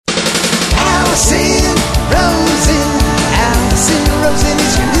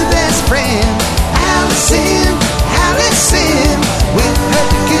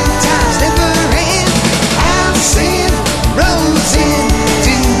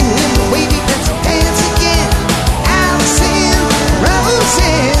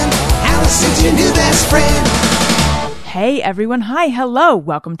everyone. Hi, hello.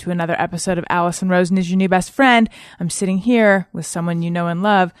 Welcome to another episode of Allison Rosen is Your New Best Friend. I'm sitting here with someone you know and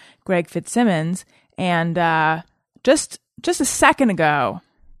love, Greg Fitzsimmons. And just a second ago,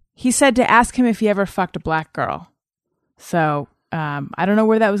 he said to ask him if he ever fucked a black girl. So I don't know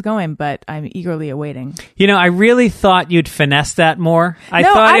where that was going, but I'm eagerly awaiting. You know, I really thought you'd finesse that more. I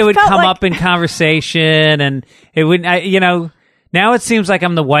thought it would come up in conversation, and it wouldn't. Now it seems like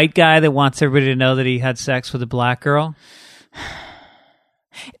I'm the white guy that wants everybody to know that he had sex with a black girl.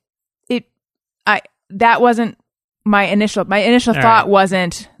 That wasn't my initial. My initial thought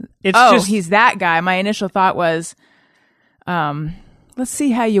wasn't. He's that guy. My initial thought was, let's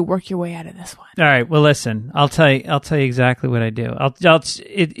see how you work your way out of this one. All right. Well, listen. I'll tell you exactly what I do.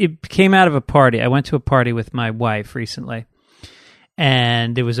 It came out of a party. I went to a party with my wife recently,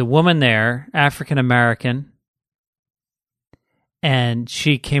 and there was a woman there, African American. And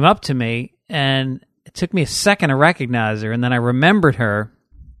she came up to me, and it took me a second to recognize her, and then I remembered her.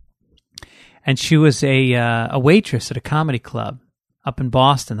 And she was a waitress at a comedy club up in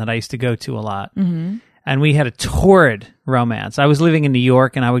Boston that I used to go to a lot. Mm-hmm. And we had a torrid romance. I was living in New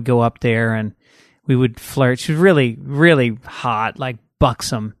York, and I would go up there, and we would flirt. She was really, really hot, like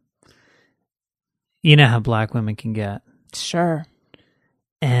buxom. You know how black women can get. Sure.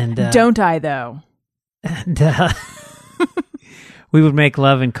 And don't I, though? And we would make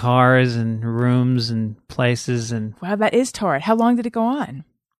love in cars and rooms and places. And wow, that is torrid. How long did it go on?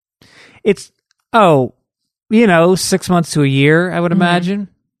 It's 6 months to a year, I would imagine.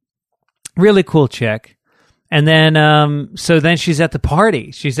 Really cool chick. And then so then she's at the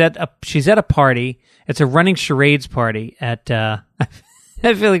party. She's at a party. It's a running charades party at I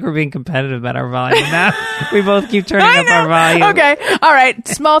feel like we're being competitive about our volume now. We both keep turning up our volume. Okay. All right.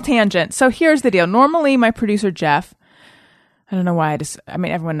 Small tangent. So here's the deal. Normally my producer Jeff, I don't know why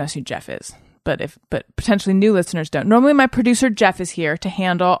everyone knows who Jeff is, but potentially new listeners don't. Normally my producer Jeff is here to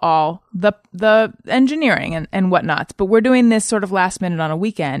handle all the engineering and whatnot, but we're doing this sort of last minute on a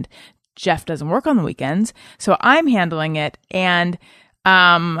weekend. Jeff doesn't work on the weekends, so I'm handling it, and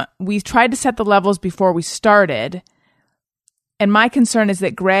we tried to set the levels before we started, and my concern is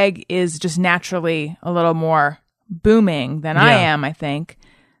that Greg is just naturally a little more booming than I am, I think.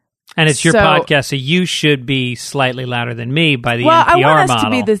 And it's your podcast, so you should be slightly louder than me by the NPR I want us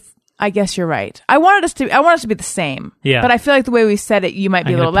model. To be I guess you're right. I want us to be the same. Yeah. But I feel like the way we said it, you might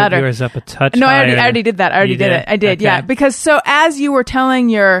be a little louder. Put yours up a touch No, higher. I already did that. I did it. I did, okay. Yeah. Because so as you were telling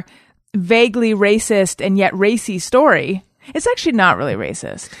your vaguely racist and yet racy story, it's actually not really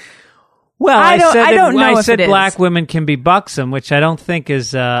racist. Well, I said if black women can be buxom, which I don't think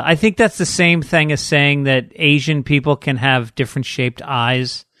is. I think that's the same thing as saying that Asian people can have different shaped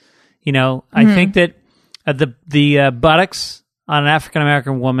eyes. You know, I think that the buttocks on an African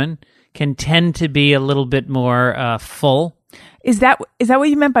American woman can tend to be a little bit more full. Is that what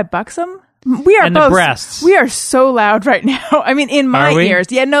you meant by buxom? We are and both. The breasts. We are so loud right now. I mean, in my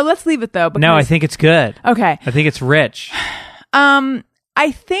ears. Yeah. No, let's leave it though. No, I think it's good. Okay. I think it's rich.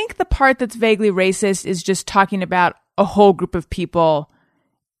 I think the part that's vaguely racist is just talking about a whole group of people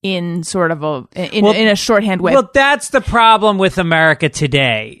in sort of in a shorthand way. Well, that's the problem with America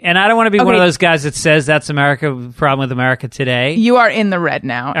today. And I don't want to be one of those guys that says that's the problem with America today. You are in the red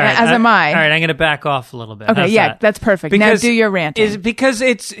now, right, as am I. All right, I'm going to back off a little bit. Okay, that's perfect. Now do your ranting. Because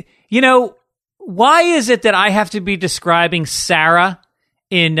it's, why is it that I have to be describing Sarah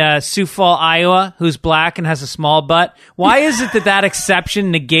in Sioux Falls, Iowa, who's black and has a small butt? Why is it that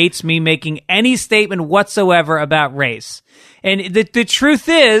exception negates me making any statement whatsoever about race? And the truth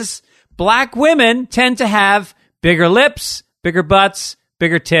is, black women tend to have bigger lips, bigger butts,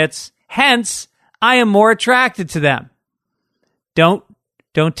 bigger tits. Hence, I am more attracted to them. Don't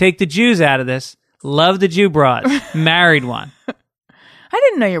take the Jews out of this. Love the Jew broad. Married one. I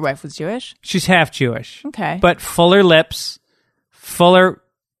didn't know your wife was Jewish. She's half Jewish. Okay. But fuller lips, fuller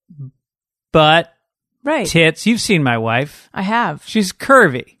butt, right. Tits. You've seen my wife. I have. She's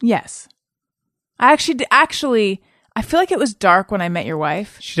curvy. Yes. I actually, I feel like it was dark when I met your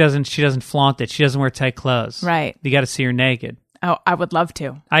wife. She doesn't flaunt it. She doesn't wear tight clothes. Right. You got to see her naked. Oh, I would love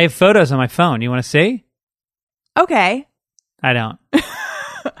to. I have photos on my phone. You want to see? Okay. I don't.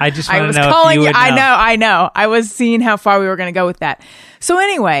 I just want to know if you would know. I know. I was seeing how far we were going to go with that. So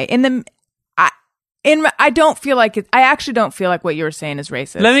anyway, I don't feel like it. I actually don't feel like what you were saying is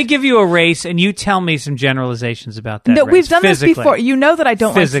racist. Let me give you a race, and you tell me some generalizations about that. No, race. We've done physically. this before. You know that I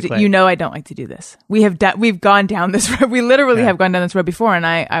don't. Physically. I don't like to do this. We've gone down this road. We literally have gone down this road before, and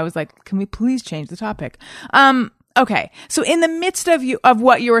I was like, can we please change the topic? Okay. So in the midst of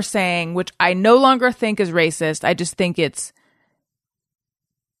what you were saying, which I no longer think is racist, I just think it's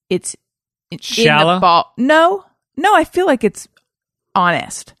shallow. No. No, I feel like it's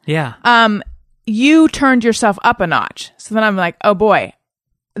honest. Yeah. You turned yourself up a notch. So then I'm like, oh boy,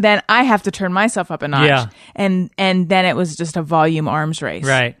 then I have to turn myself up a notch. Yeah. And then it was just a volume arms race.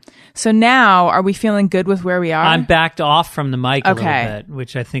 Right. So now, are we feeling good with where we are? I'm backed off from the mic a little bit,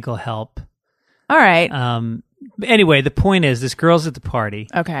 which I think will help. All right. Anyway, the point is, this girl's at the party.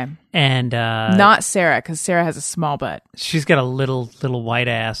 Okay. And not Sarah, because Sarah has a small butt. She's got a little white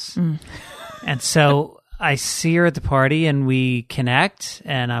ass. And so I see her at the party and we connect,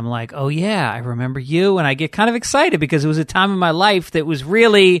 and I'm like, oh yeah, I remember you. And I get kind of excited because it was a time in my life that was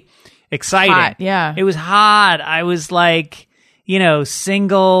really exciting. Hot, yeah. It was hot. I was like,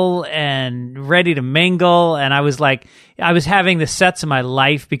 single and ready to mingle. And I was having the sets of my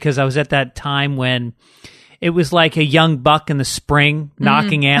life because I was at that time when it was like a young buck in the spring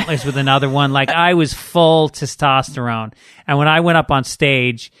knocking antlers with another one. Like, I was full testosterone. And when I went up on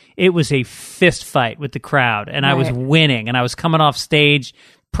stage, it was a fist fight with the crowd. And I was winning. And I was coming off stage,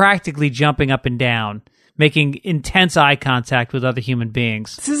 practically jumping up and down, making intense eye contact with other human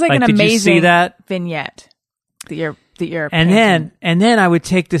beings. This is like an amazing did you see that? Vignette that you're and painting. then I would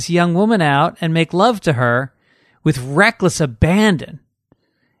take this young woman out and make love to her with reckless abandon.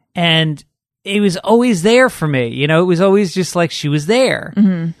 And it was always there for me. It was always just like she was there.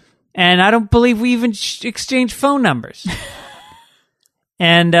 Mm-hmm. And I don't believe we even exchanged phone numbers.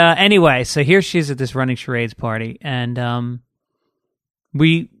 And anyway, so here she is at this running charades party. And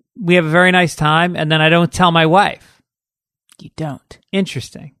we have a very nice time. And then I don't tell my wife. You don't.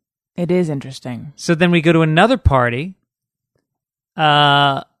 Interesting. It is interesting. So then we go to another party.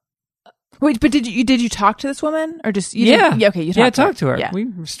 Wait, but did you talk to this woman or just you yeah? Didn't, yeah, okay, you talked talked to her. Yeah. We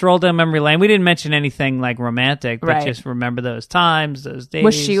strolled down memory lane. We didn't mention anything like romantic, but right. just remember those times, those days.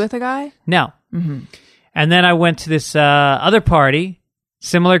 Was she with a guy? No. Mm-hmm. And then I went to this other party,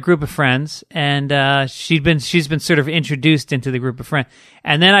 similar group of friends, and she's been sort of introduced into the group of friends.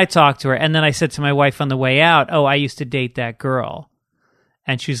 And then I talked to her, and then I said to my wife on the way out, "Oh, I used to date that girl,"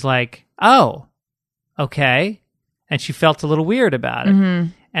 and she's like, "Oh, okay," and she felt a little weird about it. Mm-hmm.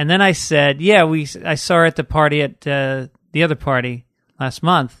 And then I said, "Yeah, I saw her at the party at the other party last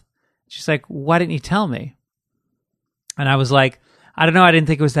month." She's like, "Why didn't you tell me?" And I was like, "I don't know. I didn't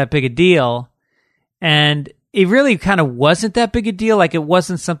think it was that big a deal." And it really kind of wasn't that big a deal. Like, it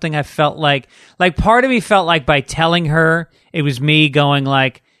wasn't something I felt like part of me felt like by telling her, it was me going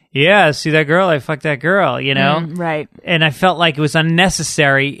like, "Yeah, see that girl? I fucked that girl," Right. And I felt like it was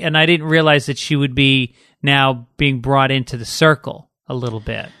unnecessary, and I didn't realize that she would be now being brought into the circle a little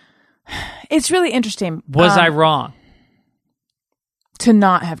bit. It's really interesting. Was I wrong? To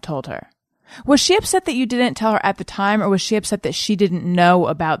not have told her. Was she upset that you didn't tell her at the time, or was she upset that she didn't know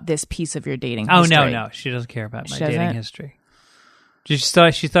about this piece of your dating history? Oh, no. She doesn't care about my dating history.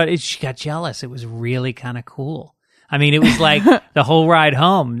 She got jealous. It was really kind of cool. I mean, it was like the whole ride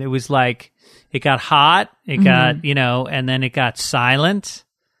home. It was like, it got hot, it got, and then it got silent.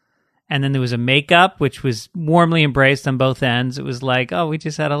 And then there was a makeup, which was warmly embraced on both ends. It was like, oh, we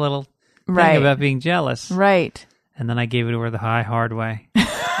just had a little thing about being jealous. Right. And then I gave it to her the hard way.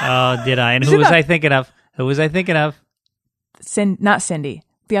 Oh, did I? And who was I thinking of? Who was I thinking of? Not Cindy.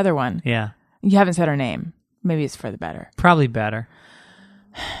 The other one. Yeah. You haven't said her name. Maybe it's for the better. Probably better.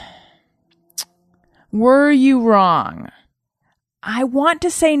 Were you wrong? I want to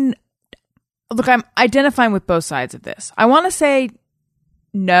say... Look, I'm identifying with both sides of this. I want to say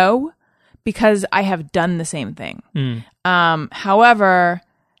no, because I have done the same thing. However,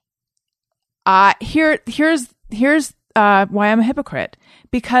 here's why I'm a hypocrite.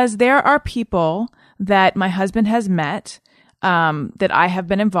 Because there are people that my husband has met that I have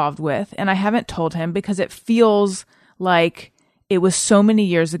been involved with, and I haven't told him because it feels like it was so many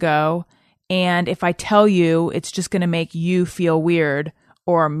years ago, and if I tell you, it's just going to make you feel weird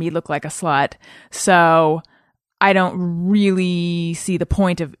or me look like a slut. So I don't really see the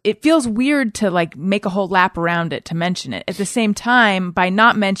point of it. Feels weird to like make a whole lap around it to mention it. At the same time, by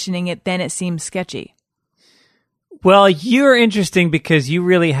not mentioning it, then it seems sketchy. Well, you're interesting because you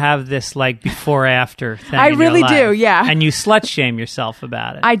really have this like before after thing. I really do, yeah. And you slut shame yourself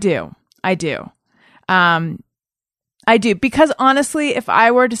about it. I do. I do, because honestly, if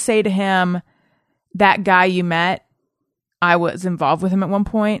I were to say to him, that guy you met, I was involved with him at one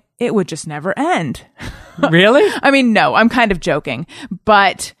point, it would just never end. Really? I mean, no, I'm kind of joking,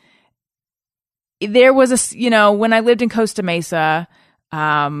 but there was when I lived in Costa Mesa,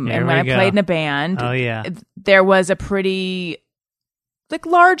 and when I played in a band, oh yeah, there was a pretty like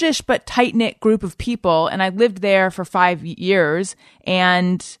largish but tight-knit group of people, and I lived there for 5 years,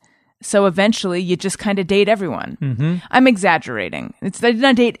 and so eventually you just kind of date everyone. Mm-hmm. I'm exaggerating. I did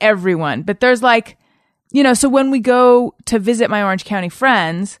not date everyone, but there's like so when we go to visit my Orange County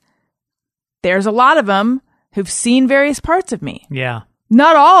friends, there's a lot of them who've seen various parts of me. Yeah.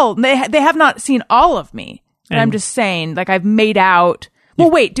 Not all. They have not seen all of me. But I'm just saying, like, I've made out.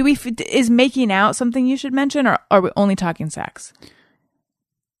 Well, wait, is making out something you should mention, or are we only talking sex?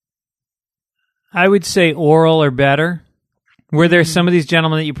 I would say oral or better. Were there some of these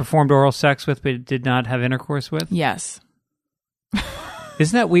gentlemen that you performed oral sex with but did not have intercourse with? Yes.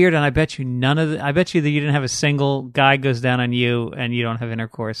 Isn't that weird? And I bet you I bet you that you didn't have a single guy goes down on you and you don't have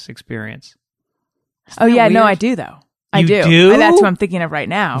intercourse experience. Oh, yeah, weird? No, I do, though. I do? That's what I'm thinking of right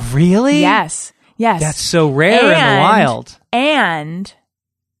now. Really? Yes. That's so rare in the wild. And,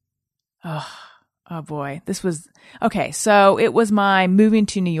 oh boy, this was, okay, so it was my moving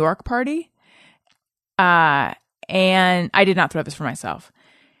to New York party. And I did not throw this for myself.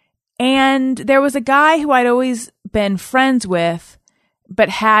 And there was a guy who I'd always been friends with, but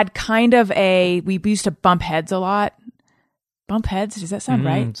had kind of we used to bump heads a lot. Bump heads? Does that sound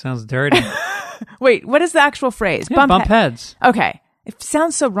right? Sounds dirty. Wait, what is the actual phrase? Yeah, bump heads. Okay. It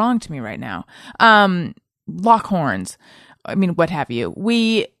sounds so wrong to me right now. Lock horns. I mean, what have you.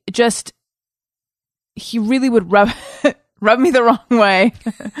 He really would rub me the wrong way.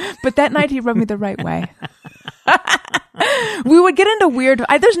 But that night he rubbed me the right way. We would get into weird.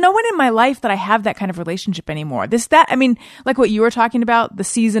 There's no one in my life that I have that kind of relationship anymore. I mean, like what you were talking about, the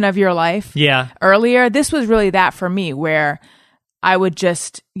season of your life. Yeah. Earlier, this was really that for me, where I would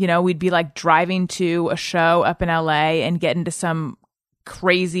just, we'd be like driving to a show up in LA and get into some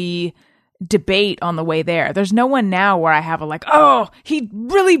crazy debate on the way there. There's no one now where I have he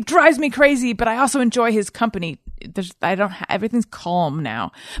really drives me crazy, but I also enjoy his company. Everything's calm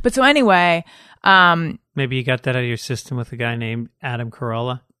now. But so anyway, maybe you got that out of your system with a guy named Adam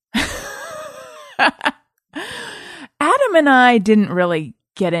Carolla. Adam and I didn't really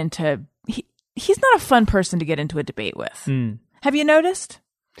get into. He's not a fun person to get into a debate with. Have you noticed?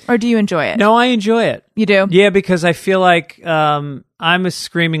 Or do you enjoy it? No, I enjoy it. You do? Yeah, because I feel like I'm a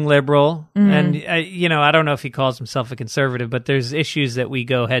screaming liberal, and I don't know if he calls himself a conservative, but there's issues that we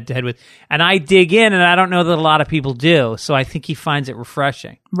go head to head with, and I dig in, and I don't know that a lot of people do, so I think he finds it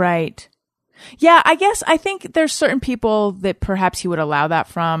refreshing. Right. Yeah, I think there's certain people that perhaps he would allow that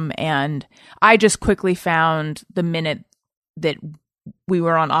from, and I just quickly found the minute that we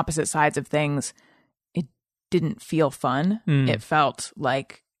were on opposite sides of things, it didn't feel fun. It felt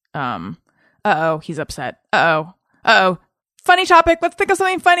like, he's upset. Funny topic. Let's think of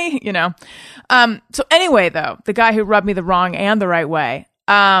something funny, So anyway, though, the guy who rubbed me the wrong and the right way,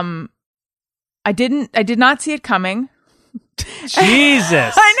 I did not see it coming.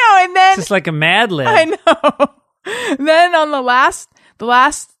 Jesus. I know. And then it's just like a Mad Lib. I know. Then on the last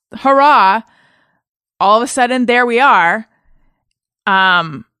hurrah, all of a sudden there we are.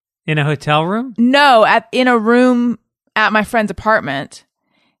 In a hotel room? No, in a room at my friend's apartment.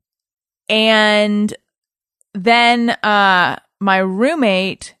 And then my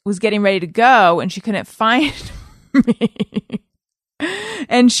roommate was getting ready to go and she couldn't find me.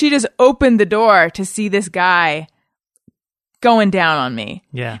 And she just opened the door to see this guy going down on me.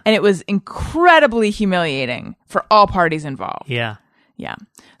 Yeah. And it was incredibly humiliating for all parties involved. Yeah. Yeah.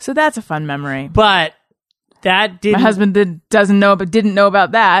 So that's a fun memory. But that didn't... My husband didn't know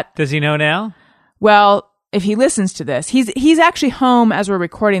about that. Does he know now? Well, if he listens to this, he's actually home as we're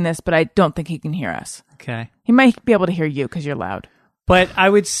recording this, but I don't think he can hear us. Okay. He might be able to hear you because you're loud. But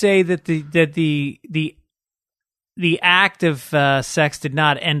I would say that the act of sex did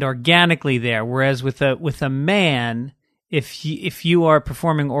not end organically there. Whereas with a man, if you are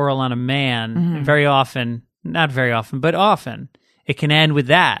performing oral on a man, very often, not very often, but often, it can end with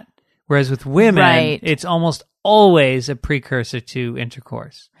that. Whereas with women, it's almost always a precursor to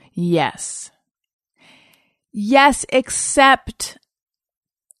intercourse. Yes. Yes, except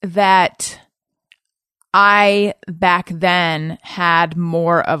that I back then had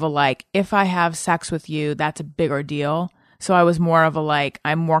more of a if I have sex with you, that's a bigger deal. So I was more of a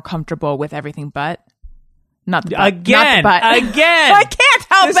I'm more comfortable with everything but. Not the butt. Again. I can't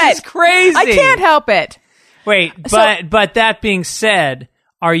help it. This is crazy. I can't help it. Wait, but that being said,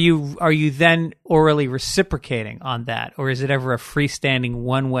 are you then orally reciprocating on that? Or is it ever a freestanding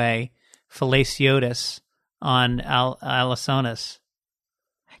one-way fellaciotus on Alisonis?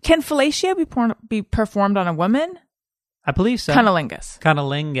 Can fellatio be performed on a woman? I believe so.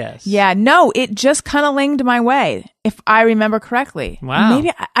 Cunnilingus. Yeah, no, it just cunnilinged my way, if I remember correctly. Wow.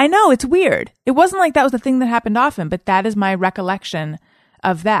 Maybe, I know, it's weird. It wasn't like that was the thing that happened often, but that is my recollection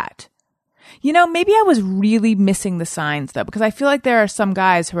of that. Maybe I was really missing the signs, though, because I feel like there are some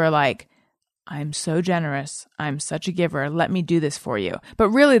guys who are I'm so generous. I'm such a giver. Let me do this for you. But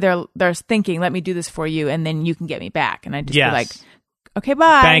really, they're thinking, let me do this for you, and then you can get me back. And I just be like, okay,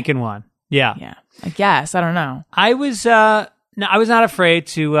 bye. Banking one. Yeah. Yeah. I guess. I don't know. I was not afraid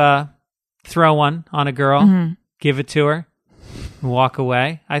to throw one on a girl, give it to her, and walk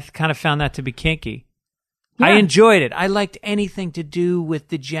away. I kind of found that to be kinky. Yeah. I enjoyed it. I liked anything to do with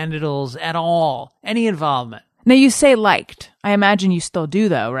the genitals at all. Any involvement. Now, you say liked. I imagine you still do,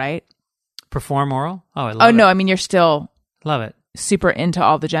 though, right? Perform oral? Oh, I love it. Oh, no. I mean, you're still... Love it. Super into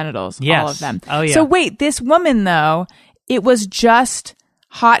all the genitals. Yes. All of them. Oh, yeah. So wait, this woman, though, it was just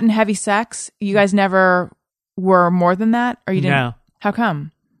hot and heavy sex? You guys never were more than that? Or you didn't? No. How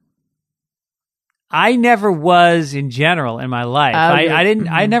come? I never was in general in my life. I didn't.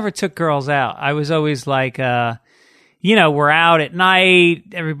 I never took girls out. I was always like, we're out at night,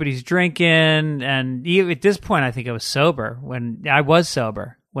 everybody's drinking, and at this point, I think I was sober when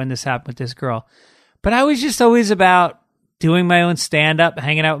this happened with this girl. But I was just always about doing my own stand-up,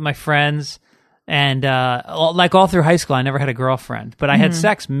 hanging out with my friends, and all through high school, I never had a girlfriend, but I had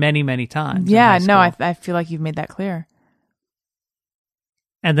sex many, many times. Yeah, no, I feel like you've made that clear.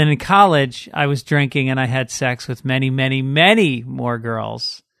 And then in college, I was drinking and I had sex with many, many, many more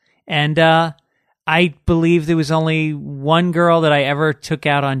girls. And I believe there was only one girl that I ever took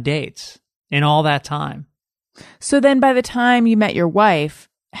out on dates in all that time. So then by the time you met your wife,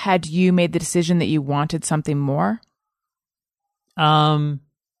 had you made the decision that you wanted something more? I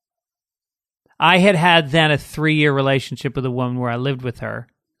had then a 3-year relationship with a woman where I lived with her.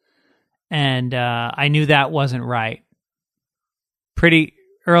 And I knew that wasn't right. Pretty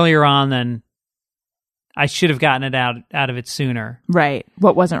earlier on than I should have gotten it out of it sooner. Right.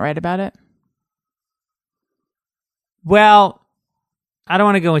 What wasn't right about it? Well, I don't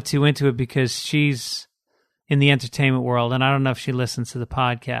want to go too into it because she's in the entertainment world, and I don't know if she listens to the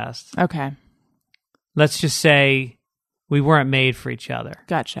podcast. Okay. Let's just say we weren't made for each other.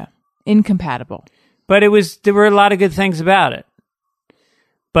 Gotcha. Incompatible. But there were a lot of good things about it.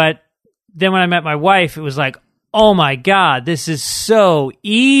 But then when I met my wife, it was like, oh my God, this is so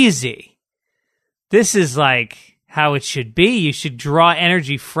easy. This is like how it should be. You should draw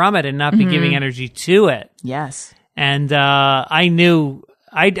energy from it and not be giving energy to it. Yes. And I knew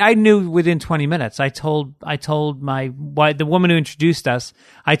within 20 minutes. I told my wife, the woman who introduced us,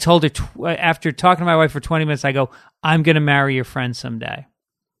 I told her after talking to my wife for 20 minutes, I go, I'm going to marry your friend someday.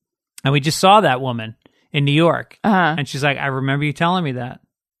 And we just saw that woman in New York. Uh-huh. And she's like, I remember you telling me that.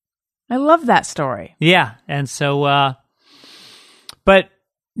 I love that story. Yeah. And so, but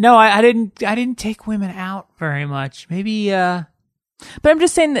no, I didn't take women out very much. Maybe, But I'm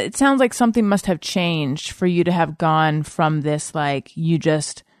just saying that it sounds like something must have changed for you to have gone from this, like, you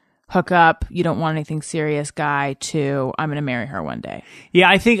just hook up, you don't want anything serious guy, to I'm going to marry her one day. Yeah,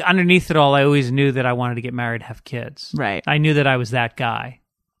 I think underneath it all, I always knew that I wanted to get married, have kids. Right. I knew that I was that guy.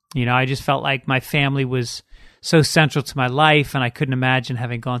 I just felt like my family was so central to my life, and I couldn't imagine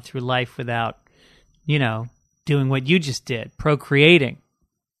having gone through life without, doing what you just did, procreating.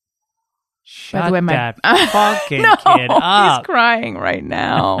 Shut that fucking kid up. He's crying right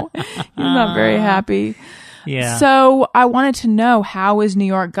now. He's not very happy. Yeah. So I wanted to know, how is New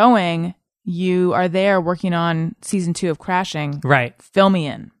York going? You are there working on season 2 of Crashing. Right. Fill me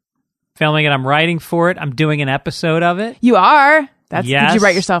in. Filming it. I'm writing for it. I'm doing an episode of it. You are? Yes. Did you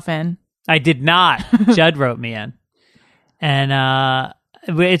write yourself in? I did not. Judd wrote me in. And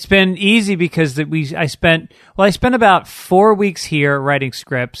it's been easy because I spent about 4 weeks here writing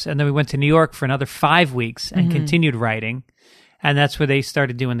scripts, and then we went to New York for another 5 weeks and continued writing. And that's where they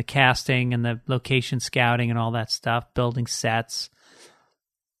started doing the casting and the location scouting and all that stuff, building sets.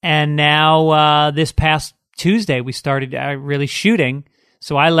 And now this past Tuesday, we started really shooting.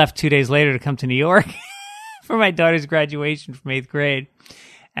 So I left 2 days later to come to New York for my daughter's graduation from 8th grade.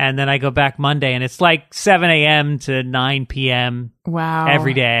 And then I go back Monday, and it's like 7 a.m. to 9 p.m. Wow.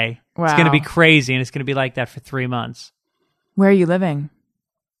 every day. Wow. It's going to be crazy, and it's going to be like that for 3 months. Where are you living?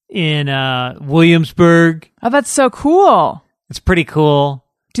 In Williamsburg. Oh, that's so cool. It's pretty cool.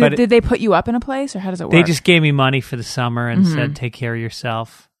 Did they put you up in a place, or how does it work? They just gave me money for the summer and said, take care of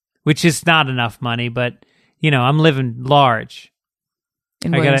yourself, which is not enough money, but, I'm living large.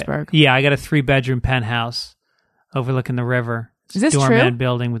 In Williamsburg? I got a 3-bedroom penthouse overlooking the river. Is this doorman true?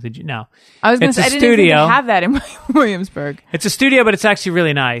 building with no. I was going to say, I didn't even have that in Williamsburg. It's a studio, but it's actually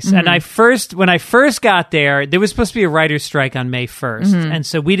really nice. And when I first got there was supposed to be a writer's strike on May 1st. And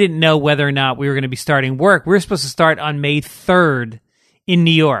so we didn't know whether or not we were going to be starting work. We were supposed to start on May 3rd in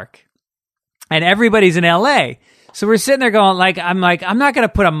New York. And everybody's in LA. So we're sitting there going, I'm not going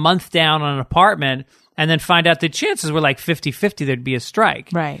to put a month down on an apartment and then find out the chances were like 50-50 there'd be a strike.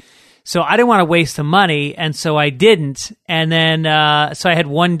 Right. So I didn't want to waste the money, and so I didn't. And then, so I had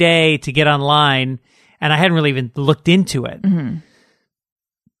one day to get online, and I hadn't really even looked into it. Mm-hmm.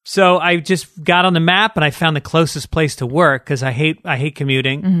 So I just got on the map, and I found the closest place to work because I hate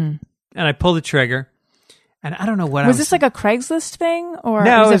commuting. Mm-hmm. And I pulled the trigger, and I don't know what was this like a Craigslist thing, or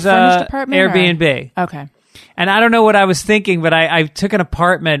no, was it a furnished apartment? Airbnb. Or? Okay. And I don't know what I was thinking, but I took an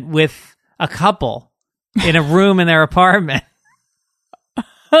apartment with a couple in a room in their apartment.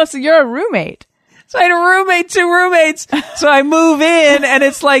 Oh, so you're a roommate. So I had a roommate, 2 roommates. So I move in, and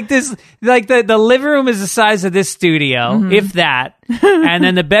it's like this, like the living room is the size of this studio, if that. And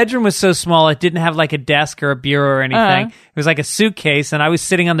then the bedroom was so small, it didn't have like a desk or a bureau or anything. It was like a suitcase, and I was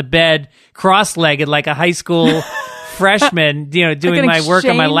sitting on the bed, cross-legged, like a high school freshman, doing like my work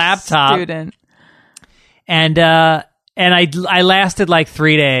on my laptop. Student. And I lasted like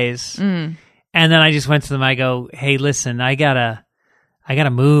 3 days. And then I just went to them. I go, hey, listen, I gotta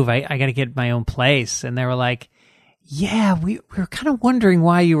move. I gotta get my own place. And they were like, yeah, we were kind of wondering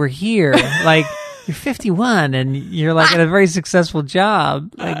why you were here. Like, you're 51 and you're like at a very successful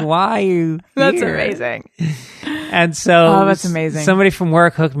job. Like, why are you That's here? amazing. And so that's amazing. Somebody from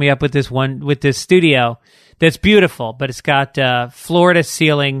work hooked me up with this studio that's beautiful, but it's got floor to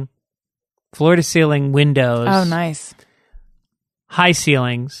ceiling windows. Oh, nice. High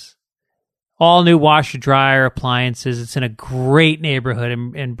ceilings. All new washer dryer appliances. It's in a great neighborhood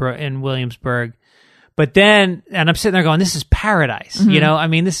in Williamsburg. But then, and I'm sitting there going, this is paradise. I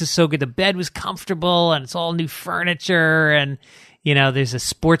mean, this is so good. The bed was comfortable, and it's all new furniture, and there's a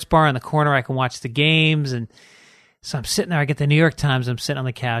sports bar in the corner I can watch the games. And so I'm sitting there. I get the New York Times. I'm sitting on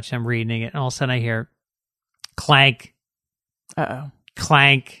the couch. I'm reading it, and all of a sudden I hear clank,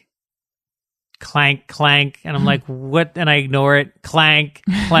 clank, clank, clank, and I'm like, what? And I ignore it. Clank,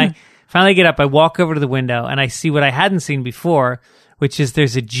 clank. Finally, I get up. I walk over to the window, and I see what I hadn't seen before, which is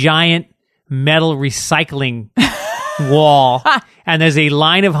there's a giant metal recycling wall, and there's a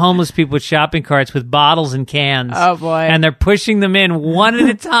line of homeless people with shopping carts with bottles and cans. Oh boy! And they're pushing them in one at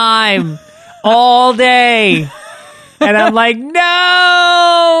a time all day, and I'm like,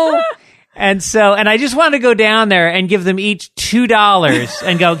 no. And I just wanted to go down there and give them each $2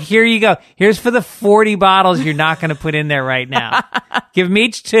 and go, here you go. Here's for the 40 bottles you're not going to put in there right now. Give them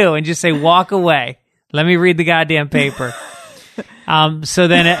each 2 and just say, walk away. Let me read the goddamn paper. So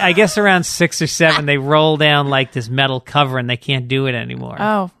then I guess around 6 or 7, they roll down like this metal cover and they can't do it anymore.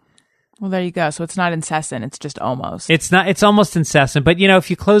 Oh, well, there you go. So it's not incessant. It's just almost. It's not. It's almost incessant. But, if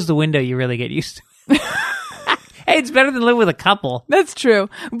you close the window, you really get used to it. Hey, it's better than live with a couple. That's true.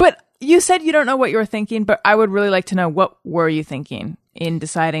 But you said you don't know what you were thinking, but I would really like to know, what were you thinking in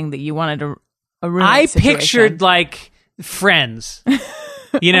deciding that you wanted a roommate situation? Pictured like Friends.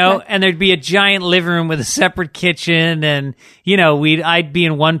 And there'd be a giant living room with a separate kitchen, and I'd be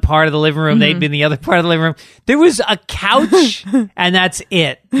in one part of the living room, they'd be in the other part of the living room. There was a couch, and that's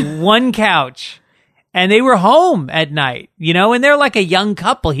it. One couch, and they were home at night. And they're like a young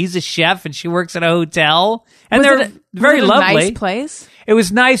couple. He's a chef, and she works at a hotel, and they're very lovely. Nice place. It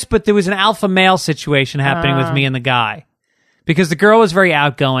was nice, but there was an alpha male situation happening with me and the guy, because the girl was very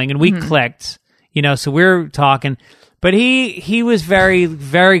outgoing, and we clicked. So we were talking. But he was very,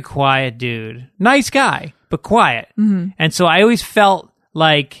 very quiet dude. Nice guy, but quiet. And so I always felt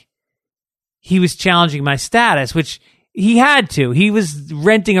like he was challenging my status, which he had to. He was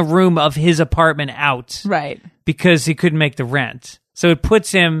renting a room of his apartment out. Right. Because he couldn't make the rent. So it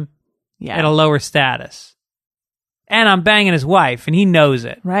puts him at a lower status. And I'm banging his wife, and he knows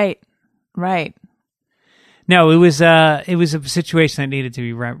it. Right. No, it was a situation that needed to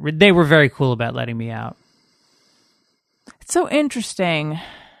be. They were very cool about letting me out. It's so interesting,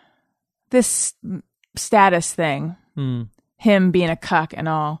 this status thing, him being a cuck and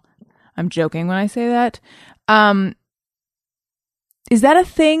all. I'm joking when I say that. Is that a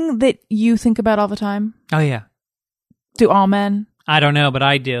thing that you think about all the time? Oh, yeah. Do all men? I don't know, but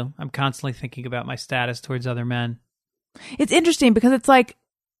I do. I'm constantly thinking about my status towards other men. It's interesting because it's like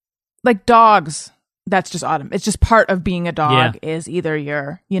dogs. That's just autumn. It's just part of being a dog is either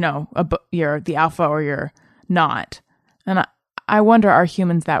you're the alpha or you're not. And I wonder, are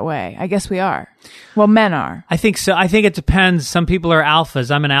humans that way? I guess we are. Well, men are. I think so. I think it depends. Some people are alphas.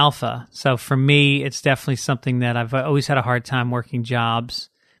 I'm an alpha. So for me, it's definitely something that I've always had a hard time working jobs,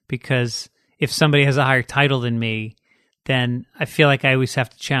 because if somebody has a higher title than me, then I feel like I always have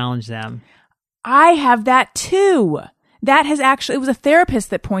to challenge them. I have that too. That has actually, it was a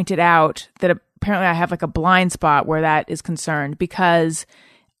therapist that pointed out that apparently I have like a blind spot where that is concerned, because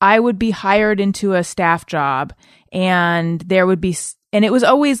I would be hired into a staff job and there would be and it was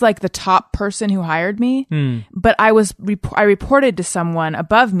always like the top person who hired me. But I reported to someone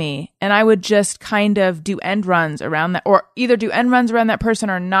above me, and I would just kind of do end runs around that, or either do end runs around that person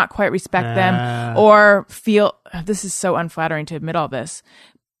or not quite respect them, or feel, this is so unflattering to admit all this.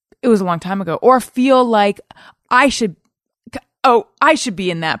 It was a long time ago, or feel like I should be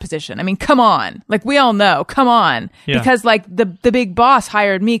in that position. I mean, come on. Like, we all know, come on. Yeah. Because like the big boss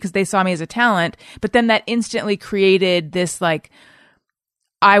hired me because they saw me as a talent, but then that instantly created this, like,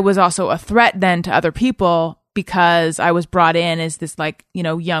 I was also a threat then to other people because I was brought in as this, like, you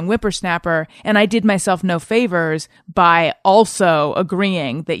know, young whippersnapper, and I did myself no favors by also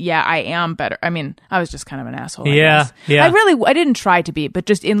agreeing that, yeah, I am better. I mean, I was just kind of an asshole. I guess. I didn't try to be, but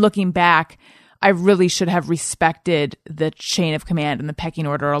just in looking back, I really should have respected the chain of command and the pecking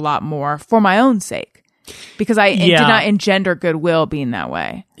order a lot more for my own sake, because it did not engender goodwill being that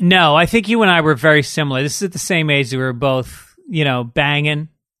way. No, I think you and I were very similar. This is at the same age that we were both, you know, banging,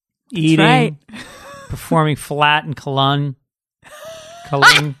 eating, right. performing flat and culling.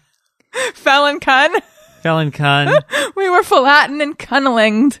 Felon cun. Felon cun. We were flatten and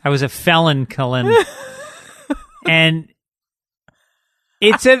cunnelinged. I was a felon culling. And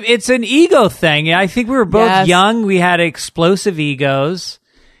it's an ego thing. I think we were both young. We had explosive egos,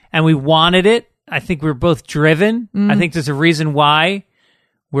 and we wanted it. I think we were both driven. I think there's a reason why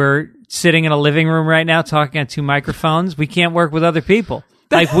we're sitting in a living room right now talking on 2 microphones. We can't work with other people.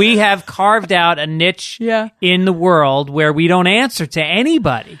 Like, we have carved out a niche in the world where we don't answer to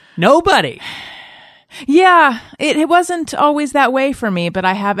anybody. Nobody. Yeah, it wasn't always that way for me, but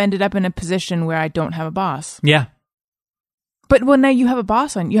I have ended up in a position where I don't have a boss. Yeah. But now you have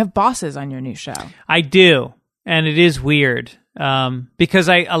you have bosses on your new show. I do. And it is weird. Because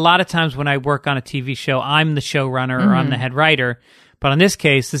a lot of times when I work on a TV show, I'm the showrunner or I'm the head writer. But in this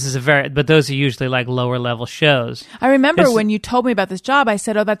case, but those are usually like lower level shows. I remember when you told me about this job, I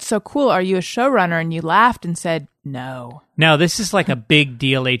said, "Oh, that's so cool. Are you a showrunner?" And you laughed and said, "No." No, this is like a big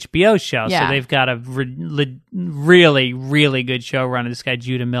deal HBO show. Yeah. So they've got a really, really good showrunner, this guy,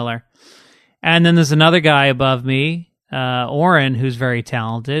 Judah Miller. And then there's another guy above me, Oren, who's very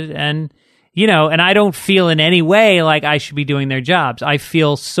talented. And, you know, and I don't feel in any way like I should be doing their jobs. I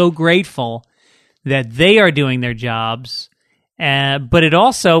feel so grateful that they are doing their jobs. But it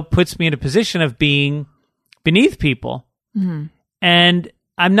also puts me in a position of being beneath people. Mm-hmm. And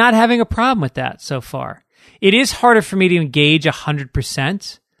I'm not having a problem with that so far. It is harder for me to engage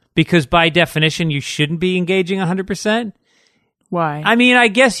 100% because by definition, you shouldn't be engaging 100%. Why? I mean, I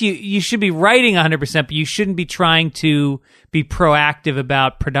guess you should be writing 100%, but you shouldn't be trying to be proactive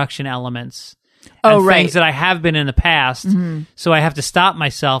about production elements. Things that I have been in the past. Mm-hmm. So I have to stop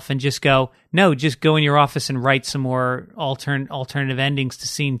myself and just go, no, just go in your office and write some more alternative endings to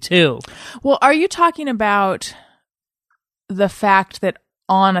scene 2. Well, are you talking about the fact that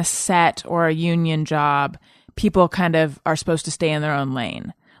on a set or a union job, people kind of are supposed to stay in their own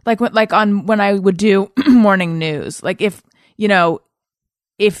lane? Like when I would do morning news, like if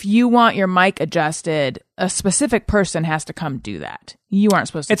you want your mic adjusted, a specific person has to come do that. You aren't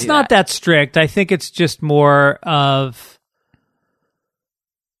supposed to do that. It's not that strict. I think it's just more of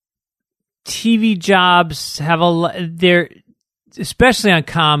TV jobs they're, especially on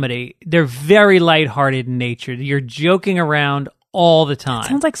comedy, they're very lighthearted in nature. You're joking around all the time. It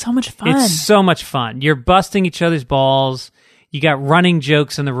sounds like so much fun. It's so much fun. You're busting each other's balls. You got running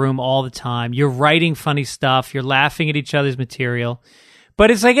jokes in the room all the time. You're writing funny stuff. You're laughing at each other's material. But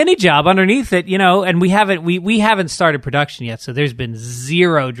it's like any job underneath it, you know, and we haven't started production yet, so there's been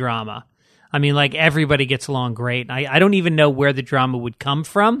zero drama. I mean, like, everybody gets along great. I don't even know where the drama would come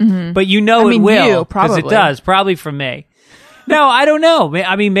from, but it will, because it does, probably from me. No, I don't know.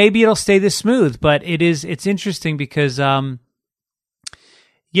 I mean, maybe it'll stay this smooth, but it's interesting because,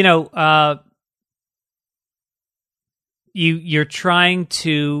 you're trying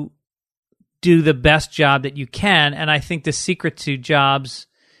to do the best job that you can. And I think the secret to jobs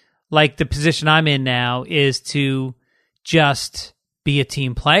like the position I'm in now is to just be a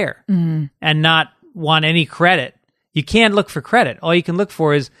team player and not want any credit. You can't look for credit. All you can look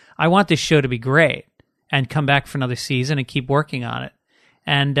for is, I want this show to be great and come back for another season and keep working on it.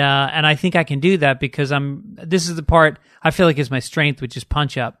 And I think I can do that because this is the part I feel like is my strength, which is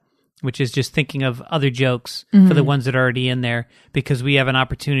punch up, which is just thinking of other jokes for the ones that are already in there, because we have an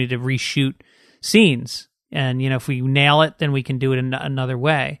opportunity to reshoot scenes. And, if we nail it, then we can do it in another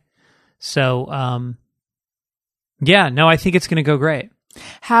way. So, I think it's going to go great.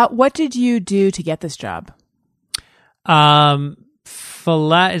 What did you do to get this job? Is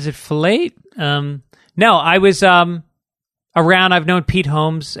it Fillet? No, I was around. I've known Pete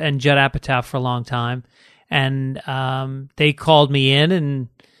Holmes and Judd Apatow for a long time. And they called me in and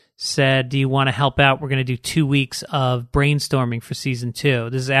said, do you want to help out? We're going to do 2 weeks of brainstorming for season 2.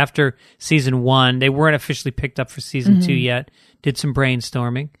 This is after season 1. They weren't officially picked up for season 2 yet. Did some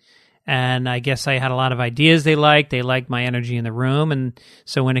brainstorming. And I guess I had a lot of ideas they liked. They liked my energy in the room. And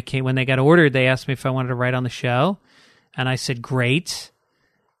so when they got ordered, they asked me if I wanted to write on the show. And I said, great.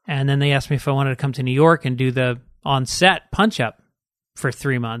 And then they asked me if I wanted to come to New York and do the on-set punch-up for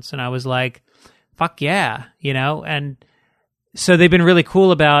 3 months. And I was like, fuck yeah, And so they've been really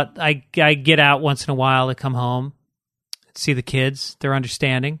cool about, I get out once in a while to come home, see the kids. They're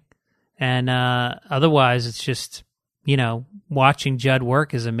understanding. And otherwise, it's just, watching Judd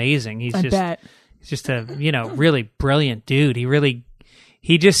work is amazing. He's just a, really brilliant dude.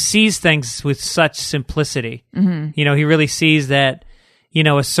 He just sees things with such simplicity. Mm-hmm. He really sees that,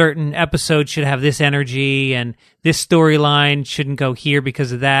 a certain episode should have this energy and this storyline shouldn't go here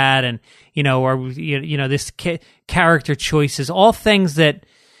because of that. And, this character choices, all things that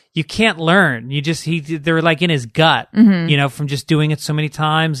you can't learn. They're like in his gut, from just doing it so many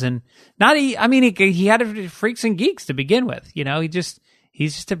times. And he had freaks and geeks to begin with,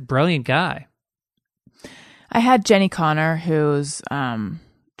 he's just a brilliant guy. I had Jenny Connor, who's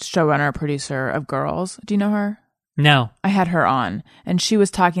showrunner, producer of Girls. Do you know her? No. I had her on, and she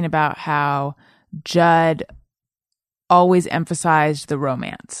was talking about how Judd always emphasized the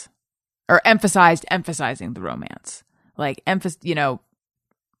romance, or emphasizing the romance, like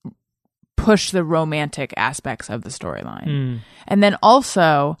push the romantic aspects of the storyline. And then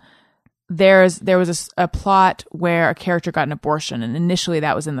also there was a plot where a character got an abortion, and initially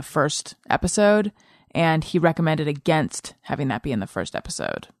that was in the first episode, and he recommended against having that be in the first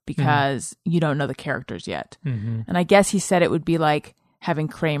episode because you don't know the characters yet. Mm-hmm. And I guess he said it would be like having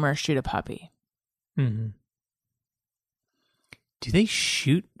Kramer shoot a puppy. Mm-hmm. Do they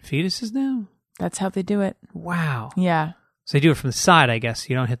shoot fetuses now? That's how they do it. Wow. Yeah. So they do it from the side, I guess.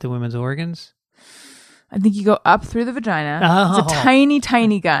 You don't hit the women's organs? I think you go up through the vagina. Oh. It's a tiny,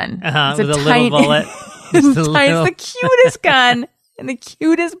 tiny gun. It's with a little bullet. It's the cutest gun. And the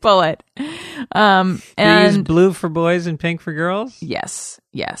cutest bullet. And they use blue for boys and pink for girls? Yes.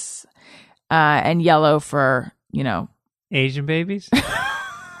 And yellow for, Asian babies?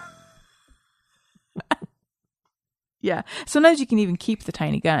 Yeah. Sometimes you can even keep the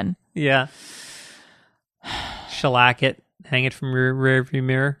tiny gun. Yeah. Shellac it. Hang it from your rear view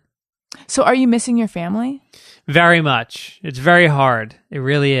mirror. So are you missing your family? Very much. It's very hard. It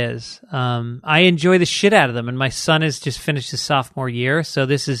really is. I enjoy the shit out of them, and my son has just finished his sophomore year, so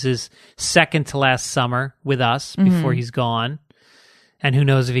this is his second to last summer with us before he's gone. And who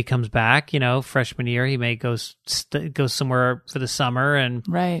knows if he comes back? Freshman year, he may go somewhere for the summer, and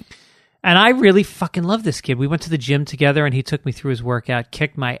right. And I really fucking love this kid. We went to the gym together, and he took me through his workout,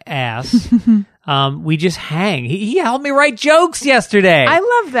 kicked my ass. We just hang. He helped me write jokes yesterday. I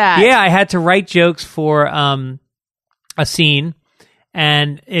love that. Yeah, I had to write jokes for a scene,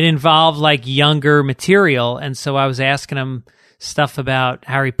 and it involved like younger material, and so I was asking him stuff about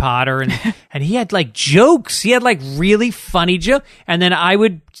Harry Potter, and he had like jokes. He had like really funny jokes, and then I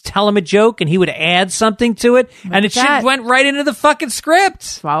would tell him a joke, and he would add something to it, and it shit went right into the fucking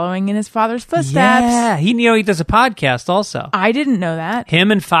script. Following in his father's footsteps. Yeah, he does a podcast also. I didn't know that.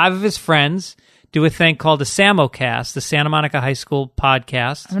 Him and 5 of his friends do a thing called the Samocast, the Santa Monica High School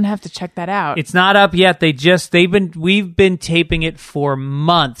podcast. I'm gonna have to check that out. It's not up yet. We've been taping it for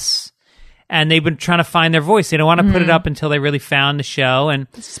months, and they've been trying to find their voice. They don't want to put it up until they really found the show, and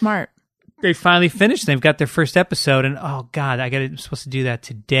that's smart. They finally finished. They've got their first episode, and oh god, I'm supposed to do that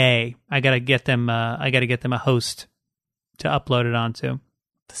today. I gotta get them a host to upload it onto.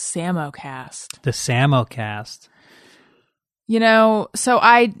 The Samocast. The Samocast.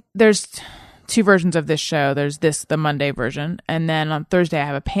 So there's 2 versions of this show. There's the Monday version, and then on Thursday I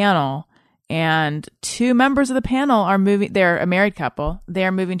have a panel, and 2 members of the panel are moving. They're a married couple. They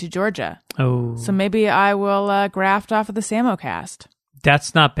are moving to Georgia. Oh, so maybe I will graft off of the Samocast.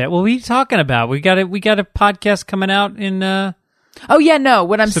 That's not bad. What are you talking about? We got a podcast coming out in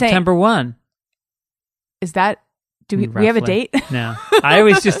September 1. Is that we have a date? No. I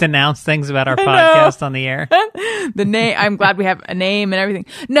always just announce things about our podcast on the air. The name, I'm glad we have a name and everything.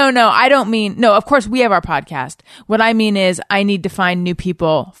 No, I don't mean, no, of course we have our podcast. What I mean is I need to find new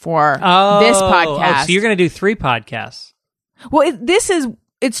people for this podcast. So you're going to do 3 podcasts. Well,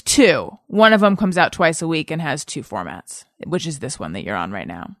 it's 2. One of them comes out twice a week and has 2 formats, which is this one that you're on right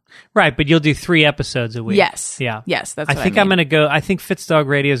now. Right, but you'll do 3 episodes a week. Yes. Yeah. Yes, that's I what think I I'm going to go, I think Fitzdog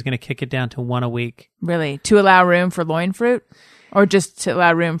Radio is going to kick it down to 1 a week. Really? To allow room for loin fruit? Or just to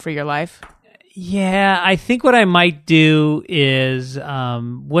allow room for your life? Yeah, I think what I might do is,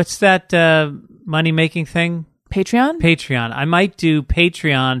 what's that money-making thing? Patreon? Patreon. I might do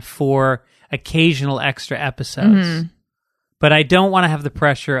Patreon for occasional extra episodes. But I don't want to have the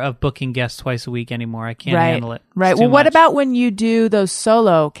pressure of booking guests twice a week anymore. I can't handle it. Right. Well, what about when you do those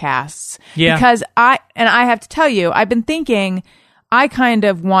solo casts? Yeah. Because I have to tell you, I've been thinking I kind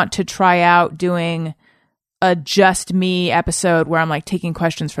of want to try out doing a just me episode where I'm like taking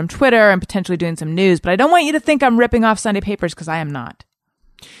questions from Twitter and potentially doing some news, but I don't want you to think I'm ripping off Sunday Papers because I am not.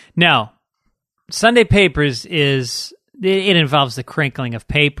 No. Sunday Papers it involves the crinkling of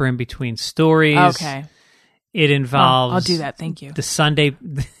paper in between stories. Okay. It involves... I'll do that, thank you. The Sunday...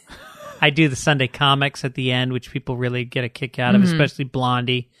 I do the Sunday comics at the end, which people really get a kick out of, especially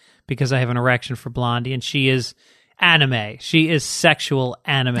Blondie, because I have an erection for Blondie, and she is anime. She is sexual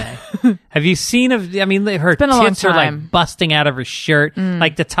anime. Have you seen... her tits are like busting out of her shirt.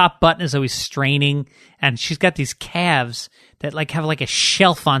 Like the top button is always straining, and she's got these calves that like have like a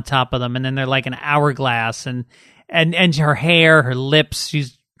shelf on top of them, and then they're like an hourglass, and her hair, her lips,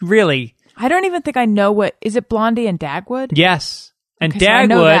 she's really... I don't even think I know what... Is it Blondie and Dagwood? Yes. And okay,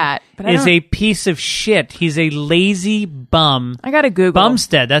 Dagwood is a piece of shit. He's a lazy bum. I gotta Google.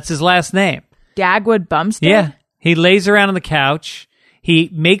 Bumstead, that's his last name. Dagwood Bumstead? Yeah. He lays around on the couch. He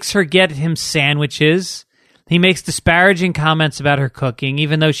makes her get him sandwiches. He makes disparaging comments about her cooking,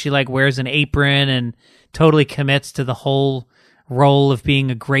 even though she like wears an apron and totally commits to the whole role of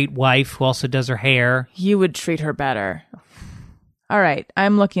being a great wife who also does her hair. You would treat her better. All right.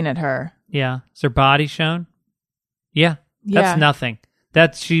 I'm looking at her. Yeah. Is her body shown? Yeah. That's nothing.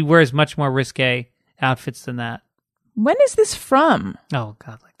 She wears much more risque outfits than that. When is this from? Oh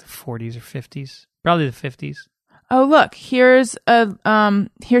God, like the 40s or 50s. Probably the 50s. Oh, look, here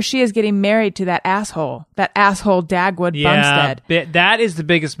she is getting married to that asshole Dagwood Bumstead. That is the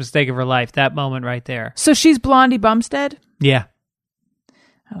biggest mistake of her life, that moment right there. So she's Blondie Bumstead? Yeah.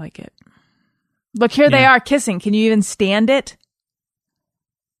 I like it. Look, here they are kissing. Can you even stand it?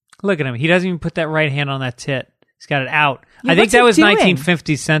 Look at him. He doesn't even put that right hand on that tit. He's got it out. Yeah, I think that was doing?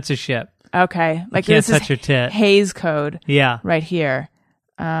 1950s censorship. Okay. Like you can't touch your tit. Hays Code. Yeah. Right here.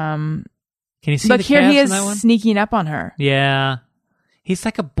 Can you see look, the here he is in that one? sneaking up on her. Yeah. He's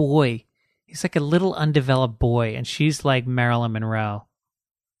like a boy. He's like a little undeveloped boy, and she's like Marilyn Monroe.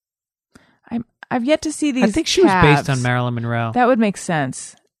 I've yet to see these. I think she was based on Marilyn Monroe. That would make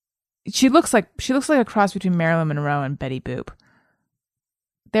sense. She looks like a cross between Marilyn Monroe and Betty Boop.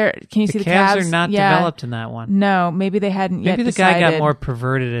 There, can you see the calves? The calves are not developed in that one. No, maybe they hadn't yet. Maybe the decided. guy got more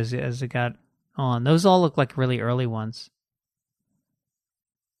perverted as it got on. Those all look like really early ones.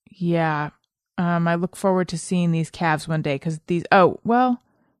 Yeah, I look forward to seeing these calves one day because these. Oh well,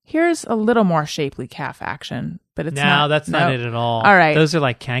 here's a little more shapely calf action, but it's not. No, that's not it at all. All right, those are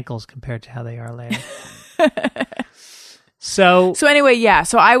like cankles compared to how they are later. So anyway, yeah.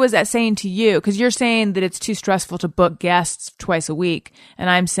 So I was saying to you, because you're saying that it's too stressful to book guests twice a week, and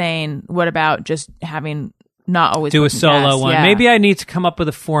I'm saying, what about just having not always do a solo guests? one? Yeah. Maybe I need to come up with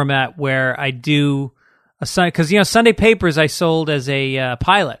a format where I do a because Sunday Papers I sold as a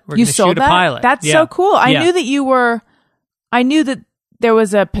pilot. We're you gonna sold shoot that? a pilot. That's so cool. I knew that you were. I knew that there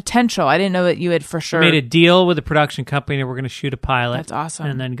was a potential. I didn't know that you had for sure. I made a deal with a production company that we're going to shoot a pilot. That's awesome.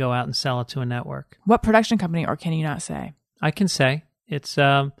 And then go out and sell it to a network. What production company, or can you not say? I can say it's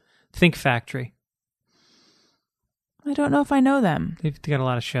Think Factory. I don't know if I know them. They've got a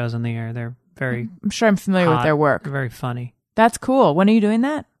lot of shows on the air. They're very. I'm sure I'm familiar with their work. They're very funny. That's cool. When are you doing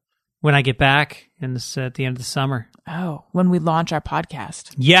that? When I get back at the end of the summer. Oh, when we launch our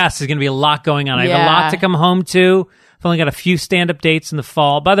podcast. Yes, there's going to be a lot going on. I Yeah. have a lot to come home to. I've only got a few stand-up dates in the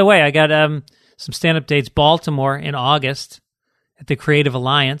fall. By the way, I got some stand-up dates. Baltimore in August at the Creative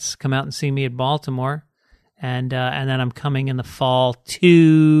Alliance. Come out and see me at Baltimore. And then I'm coming in the fall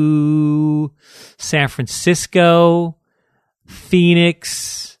to San Francisco,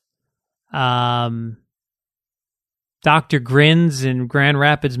 Phoenix, Dr. Grins in Grand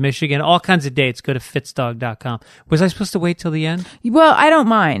Rapids, Michigan. All kinds of dates. Go to fitzdog.com. Was I supposed to wait till the end? Well, I don't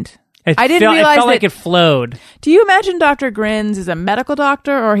mind. I didn't realize it felt that, like it flowed. Do you imagine Dr. Grins is a medical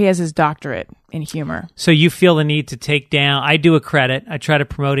doctor or he has his doctorate in humor? So you feel the need to take down... I do a credit. I try to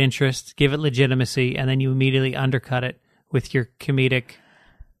promote interest, give it legitimacy, and then you immediately undercut it with your comedic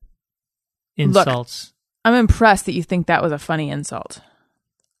insults. Look, I'm impressed that you think that was a funny insult.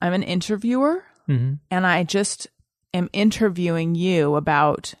 I'm an interviewer, and I just am interviewing you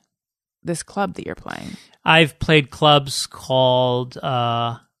about this club that you're playing. I've played clubs called...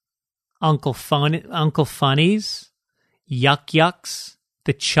 Uncle Funnies, Yuck Yucks,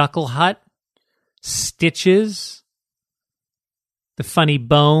 The Chuckle Hut, Stitches, The Funny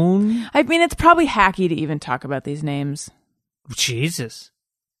Bone. I mean, it's probably hacky to even talk about these names. Jesus.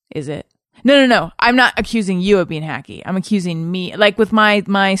 Is it? No. I'm not accusing you of being hacky. I'm accusing me, like with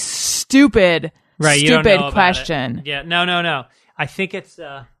my stupid, Right, you don't know about question. it. Yeah, no. I think it's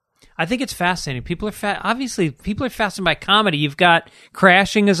fascinating. People are obviously people are fascinated by comedy. You've got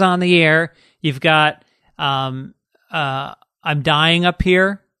Crashing is on the air. You've got I'm Dying Up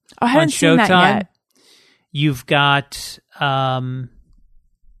Here I on haven't seen Showtime. that yet. You've got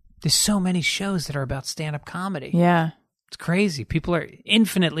there's so many shows that are about stand-up comedy. Yeah. It's crazy. People are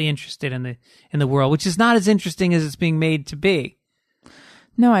infinitely interested in the world, which is not as interesting as it's being made to be.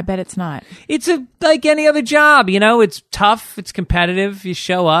 No, I bet it's not. It's like any other job, It's tough. It's competitive. You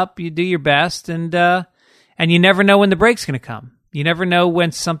show up. You do your best, and you never know when the break's going to come. You never know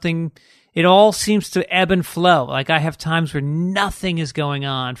when something. It all seems to ebb and flow. Like I have times where nothing is going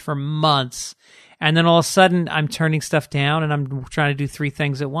on for months, and then all of a sudden I'm turning stuff down, and I'm trying to do 3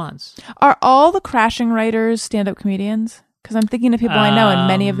 things at once. Are all the Crashing writers stand-up comedians? Because I'm thinking of people I know, and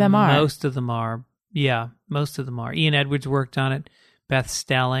many of them are. Most of them are. Yeah, most of them are. Ian Edwards worked on it. Beth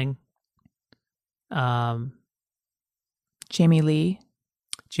Stelling. Jamie Lee,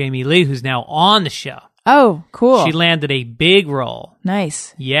 who's now on the show. Oh, cool. She landed a big role.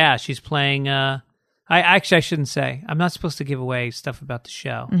 Nice. Yeah, she's playing... I shouldn't say. I'm not supposed to give away stuff about the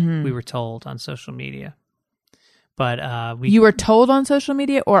show. Mm-hmm. We were told on social media. But you were told on social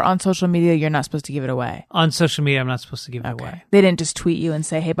media, or on social media you're not supposed to give it away? On social media, I'm not supposed to give it away. They didn't just tweet you and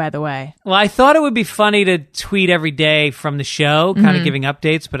say, hey, by the way. Well, I thought it would be funny to tweet every day from the show, kind of giving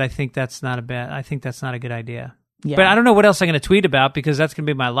updates, but I think that's not a good idea. Yeah. But I don't know what else I'm going to tweet about, because that's going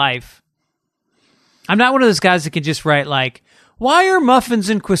to be my life. I'm not one of those guys that can just write like, why are muffins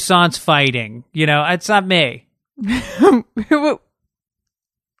and croissants fighting? It's not me.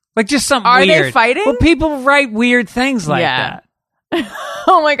 Like just something Are weird. Are they fighting? Well, people write weird things like that.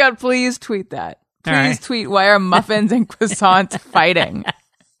 Oh my God, please tweet that. Please tweet, why are muffins and croissants fighting?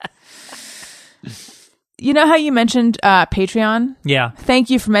 You know how you mentioned Patreon? Yeah. Thank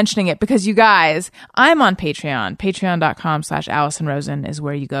you for mentioning it, because you guys, I'm on Patreon. Patreon.com/Allison Rosen is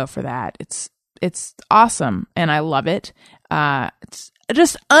where you go for that. It's awesome, and I love it. It's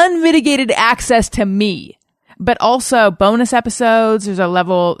just unmitigated access to me, but also bonus episodes. There's a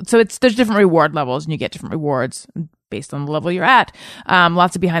level, so there's different reward levels, and you get different rewards based on the level you're at.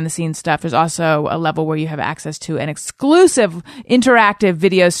 Lots of behind the scenes stuff. There's also a level where you have access to an exclusive interactive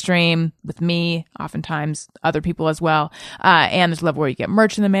video stream with me, oftentimes other people as well. And there's a level where you get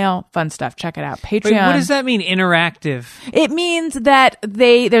merch in the mail, fun stuff. Check it out. Patreon. Wait, what does that mean, interactive? It means that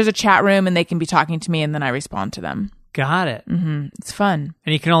there's a chat room and they can be talking to me and then I respond to them. Got it. Mm-hmm. It's fun.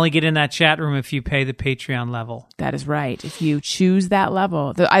 And you can only get in that chat room if you pay the Patreon level. That is right. If you choose that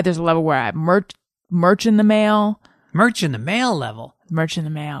level. There's a level where I have merch in the mail. Merch in the mail level. Merch in the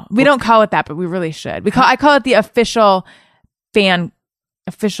mail. We don't call it that, but we really should. I call it the official fan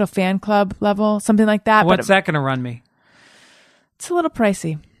club level, something like that. What's that going to run me? It's a little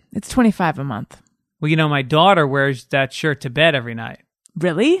pricey. It's $25 a month. Well, my daughter wears that shirt to bed every night.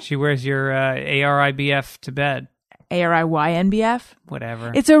 Really? She wears your ARIBF to bed. ARIYNBF?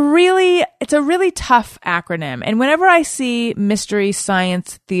 Whatever. It's a really tough acronym. And whenever I see Mystery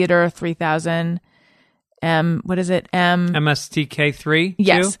Science Theater 3000, what is it? MSTK3?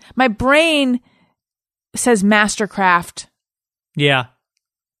 Yes. Too? My brain says Mastercraft. Yeah.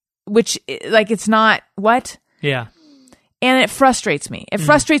 Which, like, it's not, what? Yeah. And it frustrates me. It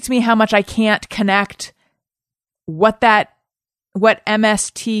frustrates me how much I can't connect what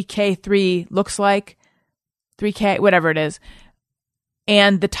MSTK3 looks like, 3K, whatever it is,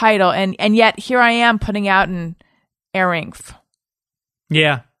 and the title. And yet here I am putting out an Erinkf.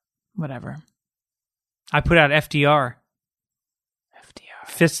 Yeah. Whatever. I put out FDR.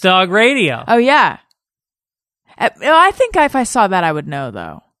 Fitz Dog Radio. Oh, yeah. I think if I saw that, I would know,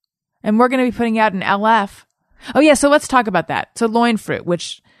 though. And we're going to be putting out an LF. Oh, yeah, so let's talk about that. So Loin Fruit,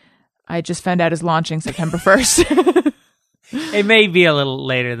 which I just found out is launching September 1st. It may be a little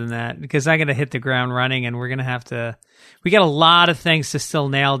later than that, because I'm going to hit the ground running, and we're going to have to... We got a lot of things to still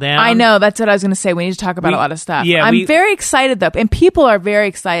nail down. I know. That's what I was going to say. We need to talk about a lot of stuff. Yeah, I'm very excited, though. And people are very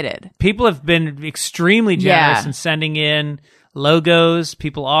excited. People have been extremely generous in sending in logos,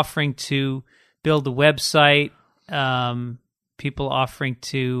 people offering to build the website, people offering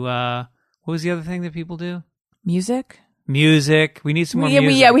to... what was the other thing that people do? Music. We need some more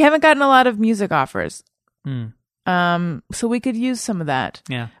music. We haven't gotten a lot of music offers. Hmm. So we could use some of that.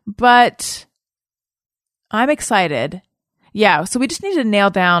 Yeah. But I'm excited. Yeah, so we just need to nail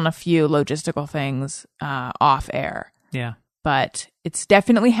down a few logistical things off air. Yeah. but it's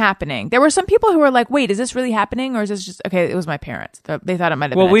definitely happening. There were some people who were like, wait, is this really happening? Or is this just, okay, it was my parents. They thought it might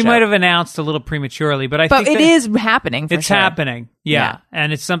have been Well, we joke. might have announced a little prematurely, but I think it is happening for it's sure. happening. Yeah.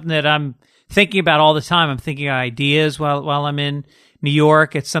 And it's something that I'm thinking about all the time. I'm thinking of ideas while I'm in New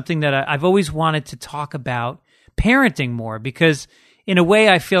York. It's something that I've always wanted to talk about parenting more, because in a way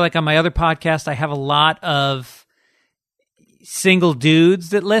I feel like on my other podcast, I have a lot of single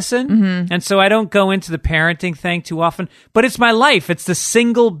dudes that listen. Mm-hmm. And so I don't go into the parenting thing too often, but it's my life. It's the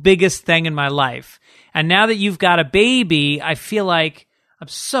single biggest thing in my life. And now that you've got a baby, I feel like I'm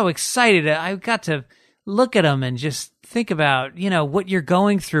so excited. I got to look at them and just think about, what you're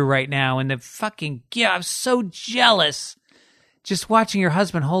going through right now. And I'm so jealous just watching your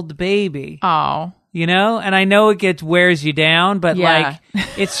husband hold the baby. Oh. And I know it wears you down, but Yeah.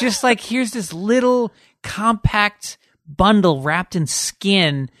 it's just like, here's this little compact bundle wrapped in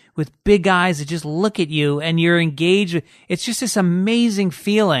skin with big eyes that just look at you and you're engaged. It's just this amazing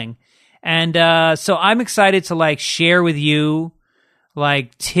feeling. And so I'm excited to share with you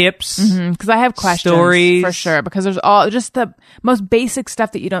tips. Because I have questions stories. for sure, because there's all just the most basic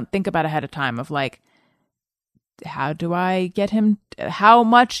stuff that you don't think about ahead of time of how do I get him? How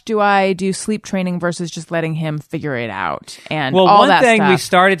much do I do sleep training versus just letting him figure it out? And all one that thing stuff. we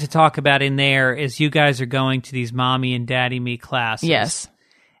started to talk about in there is you guys are going to these mommy and daddy me classes. Yes.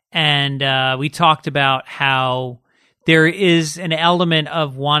 And we talked about how there is an element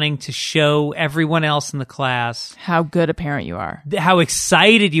of wanting to show everyone else in the class how good a parent you are, how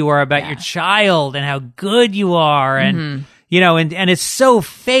excited you are about your child and how good you are. And and it's so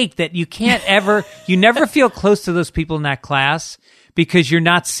fake that you can't you never feel close to those people in that class because you're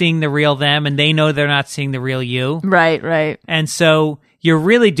not seeing the real them and they know they're not seeing the real you. Right. And so you're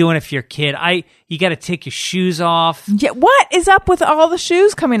really doing it for your kid. You got to take your shoes off. Yeah. What is up with all the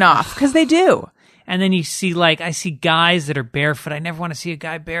shoes coming off? Because they do. And then you see, I see guys that are barefoot. I never want to see a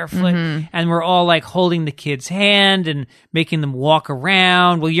guy barefoot. And we're all holding the kid's hand and making them walk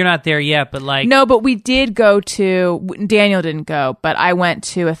around. Well, you're not there yet, but No, but we did go to, Daniel didn't go, but I went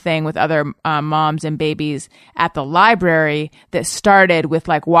to a thing with other moms and babies at the library that started with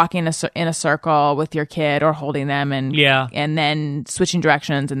walking in a circle with your kid or holding them and then switching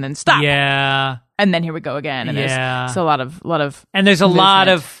directions and then stop. Yeah. And then here we go again. And there's a lot of and there's a movement. lot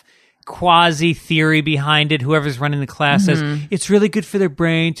of quasi theory behind it. Whoever's running the class says it's really good for their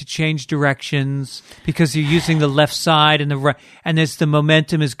brain to change directions because you're using the left side and the right, and there's the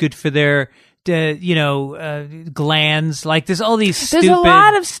momentum is good for their glands. There's all these there's a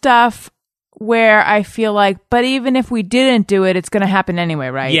lot of stuff where I feel but even if we didn't do it, it's going to happen anyway,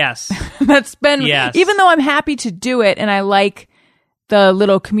 right? Yes. That's been yes. Even though I'm happy to do it and I like the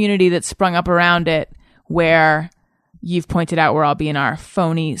little community that's sprung up around it where you've pointed out we're all being our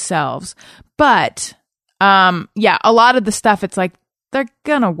phony selves. But, a lot of the stuff, it's they're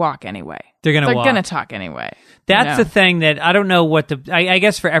going to walk anyway. They're going to talk anyway. That's the thing that I don't know what I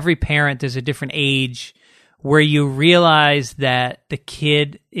guess for every parent, there's a different age where you realize that the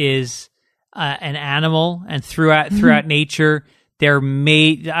kid is an animal and throughout nature, they're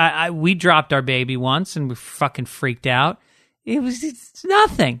made. We dropped our baby once and we fucking freaked out. It's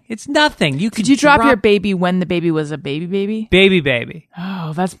nothing. It's nothing. Did you drop your baby when the baby was a baby? Baby.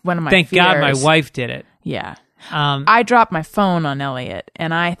 Oh, that's one of my Thank fears. God my wife did it. Yeah. I dropped my phone on Elliot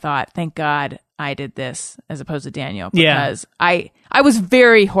and I thought, thank God I did this as opposed to Daniel because I was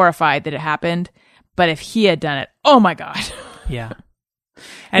very horrified that it happened, but if he had done it, oh my God. Yeah.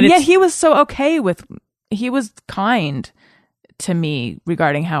 And yet he was so okay he was kind to me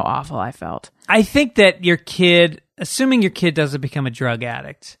regarding how awful I felt. I think that your kid, assuming your kid doesn't become a drug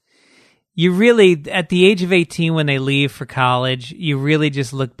addict, you really, at the age of 18 when they leave for college, you really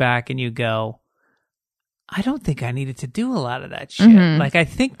just look back and you go, I don't think I needed to do a lot of that shit. I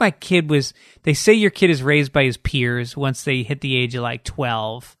think my kid they say your kid is raised by his peers once they hit the age of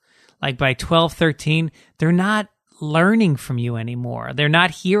 12. By 12, 13, they're not learning from you anymore. They're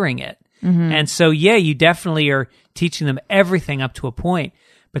not hearing it. And so, you definitely are teaching them everything up to a point.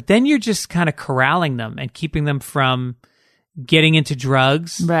 But then you're just kind of corralling them and keeping them from getting into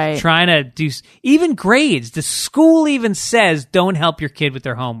drugs. Right. Trying to do even grades. The school even says don't help your kid with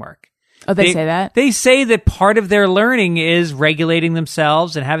their homework. Oh, they say that? They say that part of their learning is regulating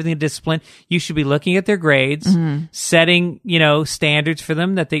themselves and having the discipline. You should be looking at their grades, setting, standards for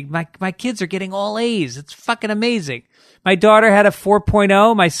them that my kids are getting all A's. It's fucking amazing. My daughter had a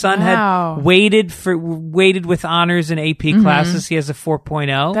 4.0. My son had weighted with honors in AP classes. He has a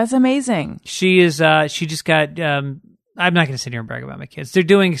 4.0. That's amazing. She just got, I'm not going to sit here and brag about my kids. They're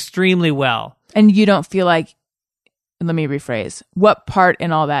doing extremely well. And you don't feel let me rephrase. What part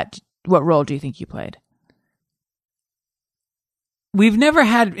in all that, what role do you think you played? we've never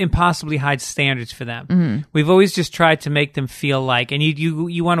had impossibly high standards for them. We've always just tried to make them feel like, and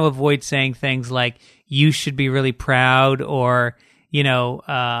you want to avoid saying things like, you should be really proud, or,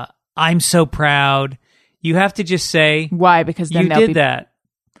 I'm so proud. You have to just say, why? Because then you did that.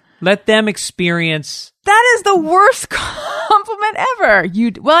 Let them experience. That is the worst compliment ever.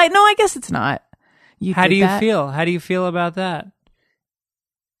 I guess it's not. How do you feel? How do you feel about that?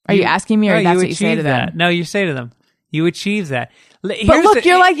 Are you asking me, or that's what you say to them? That. No, you say to them, you achieve that. But look,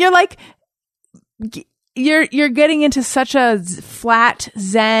 you're getting into such a flat,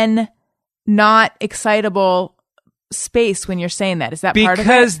 zen, not excitable space when you're saying that. Is that part of it?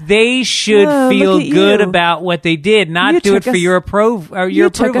 Because they should feel good about what they did, not do it for your approval. You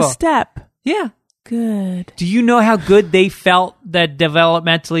took a step. Yeah. Good. Do you know how good they felt that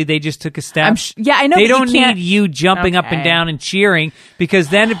developmentally they just took a step? I know. They don't need you jumping up and down and cheering, because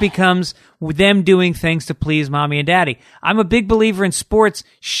then it becomes them doing things to please mommy and daddy. I'm a big believer in sports.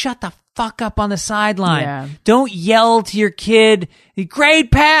 Shut the fuck up on the sideline. Yeah. Don't yell to your kid,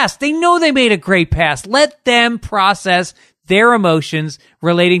 great pass. They know they made a great pass. Let them process their emotions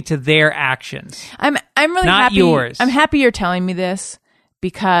relating to their actions. I'm really not happy. Yours. I'm happy you're telling me this,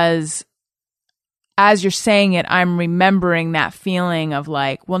 because as you're saying it, I'm remembering that feeling of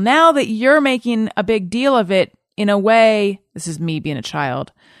like, well, now that you're making a big deal of it, in a way, this is me being a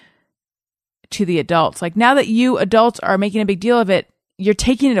child, to the adults. Like, now that you adults are making a big deal of it, you're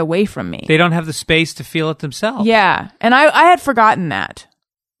taking it away from me. They don't have the space to feel it themselves. Yeah. And I had forgotten that.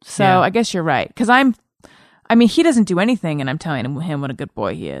 So Yeah. I guess you're right. Because he doesn't do anything, and I'm telling him what a good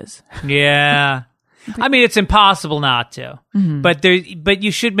boy he is. Yeah. I mean, it's impossible not to, but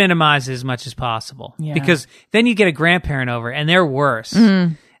you should minimize it as much as possible, because then you get a grandparent over and they're worse.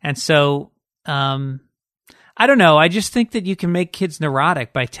 And so, I don't know. I just think that you can make kids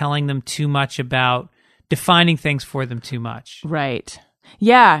neurotic by telling them too much about defining things for them too much. Right.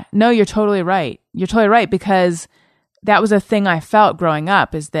 Yeah. No, you're totally right. You're totally right, because that was a thing I felt growing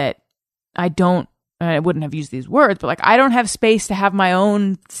up, is that I wouldn't have used these words, but like, I don't have space to have my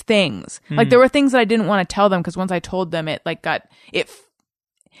own things. Like, there were things that I didn't want to tell them, because once I told them, it like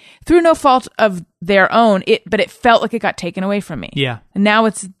through no fault of their own, but it felt like it got taken away from me. Yeah. And now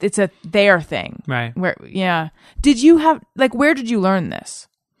it's a their thing. Right. Did you have, like, where did you learn this?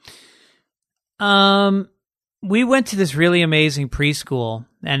 We went to this really amazing preschool,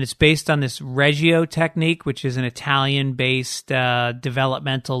 and it's based on this Reggio technique, which is an Italian-based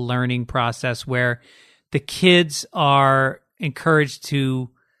developmental learning process where the kids are encouraged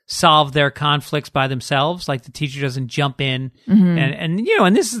to solve their conflicts by themselves. Like, the teacher doesn't jump in,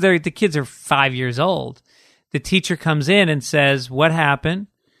 and this is the kids are 5 years old. The teacher comes in and says, "What happened?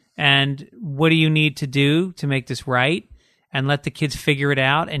 And what do you need to do to make this right?" And let the kids figure it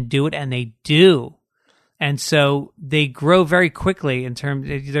out and do it, and they do. And so they grow very quickly in terms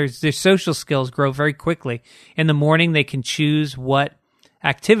their social skills grow very quickly. In the morning, they can choose what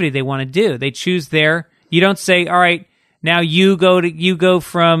activity they want to do. They choose you don't say, all right, now you go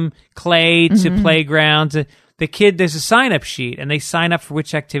from clay to playground. The kid, there's a sign up sheet, and they sign up for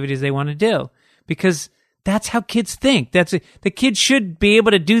which activities they want to do, because that's how kids think. The kid should be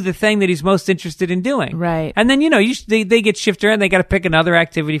able to do the thing that he's most interested in doing. Right. And then, they get shifted around. They got to pick another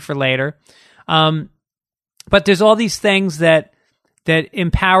activity for later. But there's all these things that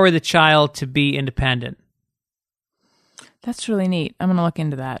empower the child to be independent. That's really neat. I'm going to look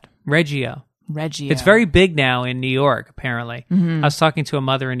into that. Reggio. Reggio. It's very big now in New York, apparently. I was talking to a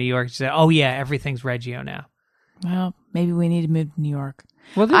mother in New York. She said, oh, yeah, everything's Reggio now. Well, maybe we need to move to New York.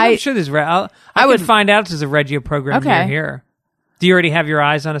 Well, I'm sure there's... I would find out if there's a Reggio program near here. Do you already have your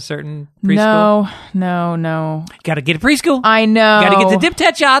eyes on a certain preschool? No. Got to get a preschool. I know. Got to get the dip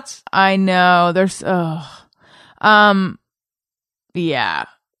tet shots. I know. Yeah.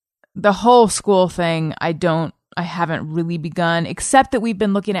 The whole school thing, I haven't really begun, except that we've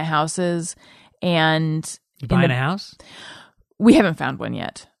been looking at houses, and... You buying a house? We haven't found one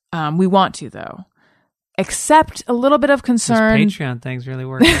yet. We want to, though. Except a little bit of concern. This Patreon thing's really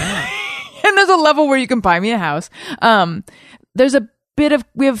working out. And there's a level where you can buy me a house.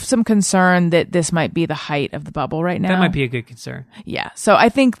 We have some concern that this might be the height of the bubble right now. That might be a good concern. Yeah. So I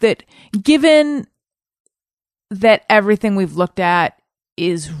think that given that everything we've looked at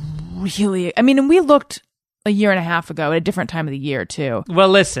is really, and we looked a year and a half ago at a different time of the year too. Well,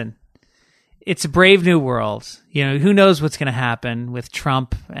 listen, it's a brave new world. Who knows what's going to happen with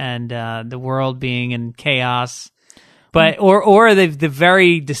Trump and the world being in chaos. But or the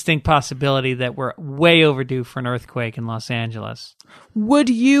very distinct possibility that we're way overdue for an earthquake in Los Angeles. Would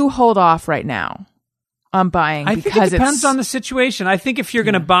you hold off right now on buying? I think it depends on the situation. I think if you're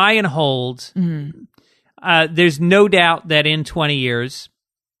going to buy and hold, there's no doubt that in 20 years,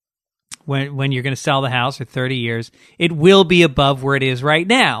 when you're going to sell the house, or 30 years, it will be above where it is right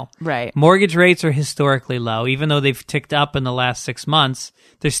now. Right. Mortgage rates are historically low. Even though they've ticked up in the last 6 months,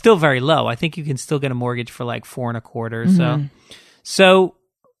 they're still very low. I think you can still get a mortgage for like 4.25%. So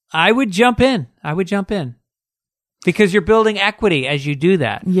I would jump in. Because you're building equity as you do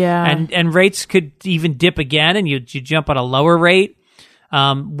that. Yeah. And rates could even dip again, and you jump at a lower rate.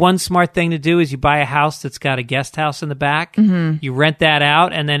 One smart thing to do is you buy a house that's got a guest house in the back. You rent that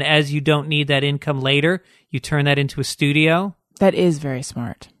out, and then as you don't need that income later, you turn that into a studio. That is very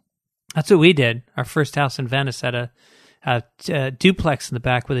smart. That's what we did. Our first house in Venice had a duplex in the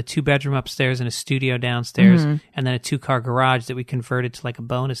back with a 2-bedroom upstairs and a studio downstairs, and then a 2-car garage that we converted to like a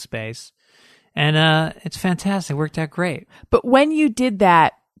bonus space. And it's fantastic. It worked out great. But when you did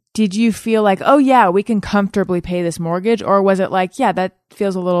that, did you feel like, oh yeah, we can comfortably pay this mortgage? Or was it like, yeah, that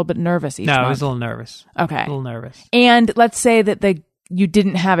feels a little bit nervous each month? No, I was a little nervous. Okay. A little nervous. And let's say that you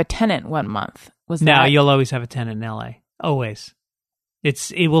didn't have a tenant one month. No, you'll always have a tenant in LA. Always.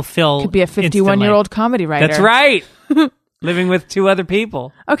 It will fill. Could be a 51-year-old comedy writer. That's right. Living with 2 other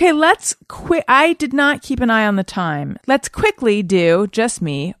people. Okay, let's quit. I did not keep an eye on the time. Let's quickly do just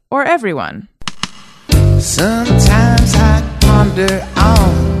me or everyone. Sometimes I ponder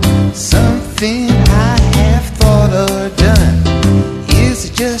on something I have thought or done. Is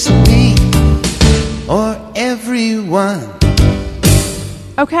it just me or everyone?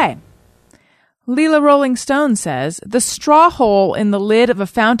 Okay. Leela Rolling Stone says, the straw hole in the lid of a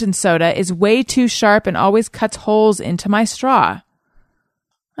fountain soda is way too sharp and always cuts holes into my straw.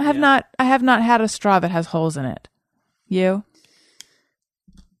 I have not had a straw that has holes in it. You?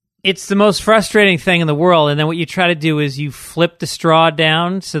 It's the most frustrating thing in the world, and then what you try to do is you flip the straw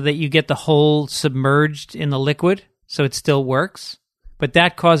down so that you get the hole submerged in the liquid, so it still works. But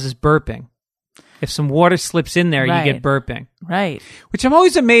that causes burping. If some water slips in there, you get burping. Right. Which I'm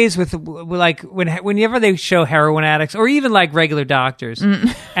always amazed with, like, whenever they show heroin addicts, or even like regular doctors,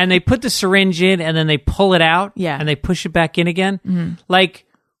 and they put the syringe in and then they pull it out, and they push it back in again. Like,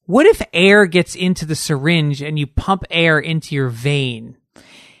 what if air gets into the syringe and you pump air into your vein?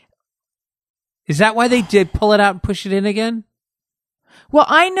 Is that why they did pull it out and push it in again? Well,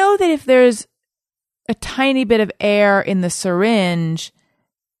 I know that if there's a tiny bit of air in the syringe,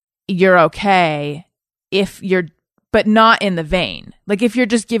 you're okay. But not in the vein. Like if you're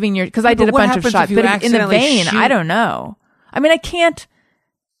just giving because I did a bunch of shots, but in the vein, I don't know. I mean, I can't.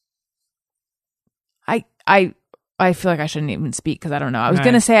 I feel like I shouldn't even speak because I don't know. I was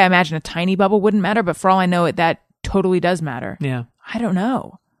going to say I imagine a tiny bubble wouldn't matter, but for all I know, that totally does matter. Yeah. I don't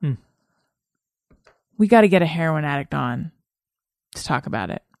know. We got to get a heroin addict on to talk about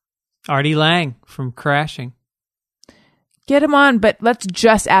it. Artie Lang from Crashing. Get him on, but let's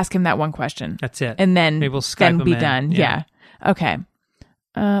just ask him that one question. That's it. And then, maybe we'll Skype him be in. done. Yeah. Okay.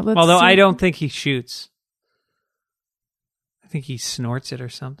 Although I don't think he shoots. I think he snorts it or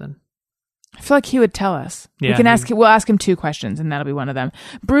something. I feel like he would tell us. Yeah, We'll ask him 2 questions, and that'll be one of them.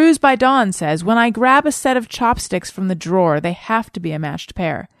 Bruised by Dawn says, when I grab a set of chopsticks from the drawer, they have to be a matched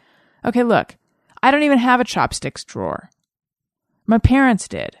pair. Okay, look. I don't even have a chopsticks drawer. My parents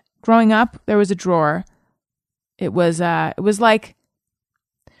did. Growing up, there was a drawer. It was like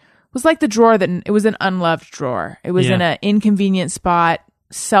the drawer it was an unloved drawer. It was in an inconvenient spot.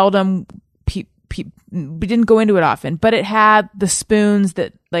 Seldom, we didn't go into it often, but it had the spoons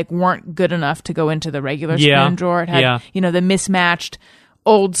that like weren't good enough to go into the regular spoon drawer. It had, the mismatched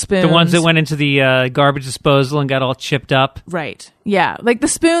old spoons. The ones that went into the garbage disposal and got all chipped up. Right. Yeah. Like the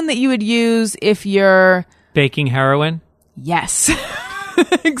spoon that you would use if you're baking heroin. Yes.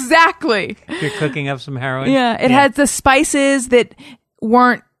 Exactly. If you're cooking up some heroin. Yeah. It had the spices that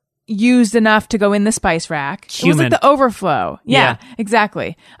weren't used enough to go in the spice rack. It was like the overflow. Yeah.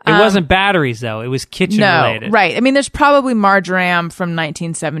 Exactly. It wasn't batteries though. It was kitchen related. Right. I mean, there's probably marjoram from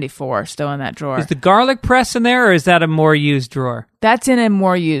 1974 still in that drawer. Is the garlic press in there, or is that a more used drawer? That's in a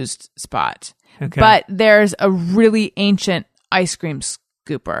more used spot. Okay. But there's a really ancient ice cream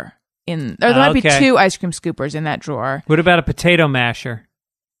scooper there might be 2 ice cream scoopers in that drawer. What about a potato masher?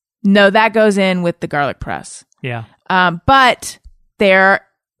 No, that goes in with the garlic press. Yeah. But there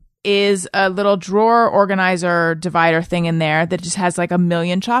is a little drawer organizer divider thing in there that just has like a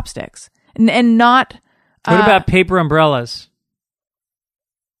million chopsticks and not. What about paper umbrellas?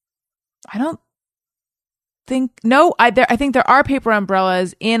 I don't think. No, I think there are paper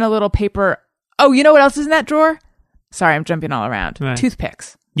umbrellas in a little paper. Oh, you know what else is in that drawer? Sorry, I'm jumping all around. Right.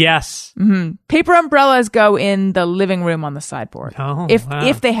 Toothpicks. Yes. Mm-hmm. Paper umbrellas go in the living room on the sideboard. Oh,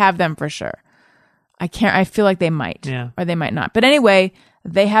 if they have them for sure. I feel like they might. Yeah. Or they might not. But anyway,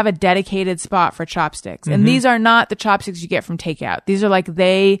 they have a dedicated spot for chopsticks. And these are not the chopsticks you get from takeout. These are like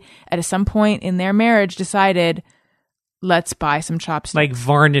they, at some point in their marriage, decided, let's buy some chopsticks. Like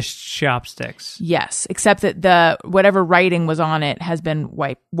varnished chopsticks. Yes, except that the whatever writing was on it has been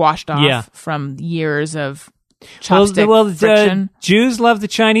washed off from years of chopstick friction. Jews love the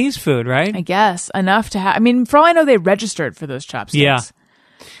Chinese food, right? I guess. Enough to have... I mean, for all I know, they registered for those chopsticks. Yeah.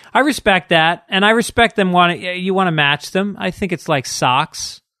 I respect that, and I respect them you want to match them. I think it's like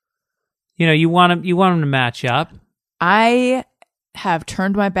socks. You want them to match up. I have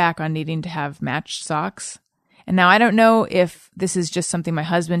turned my back on needing to have matched socks. And now I don't know if this is just something my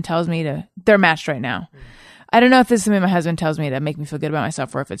husband tells me to... They're matched right now. I don't know if this is something my husband tells me to make me feel good about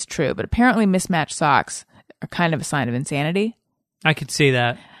myself or if it's true, but apparently mismatched socks are kind of a sign of insanity. I could see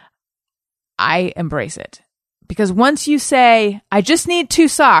that. I embrace it. Because once you say, I just need 2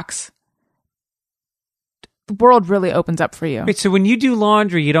 socks, the world really opens up for you. Wait, so when you do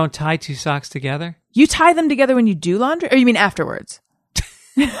laundry, you don't tie 2 socks together? You tie them together when you do laundry? Or you mean afterwards?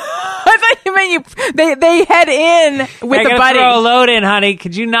 I thought you meant they head in with the buddy. Throw a load in, honey.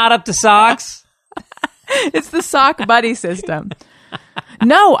 Could you knot up the socks? It's the sock buddy system.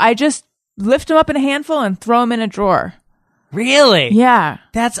 No, I just lift them up in a handful and throw them in a drawer. Really? Yeah.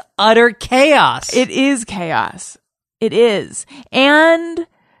 That's utter chaos. It is chaos. It is. And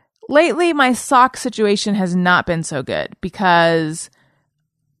lately, my sock situation has not been so good because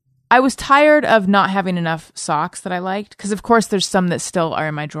I was tired of not having enough socks that I liked. Because, of course, there's some that still are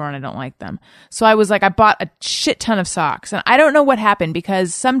in my drawer and I don't like them. So I was like, I bought a shit ton of socks. And I don't know what happened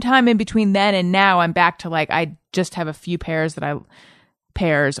because sometime in between then and now, I'm back to like, I just have a few pairs that I...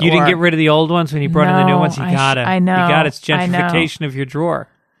 pairs. You didn't get rid of the old ones when you brought in the new ones? You got it. I know. You got it. It's gentrification of your drawer.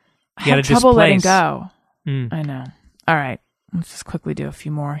 I have trouble letting go. I know. All right. Let's just quickly do a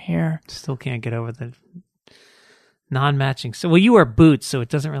few more here. Still can't get over the non-matching. So, well, you wear boots, so it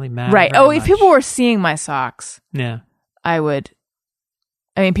doesn't really matter. Right. Oh, if people were seeing my socks, I would.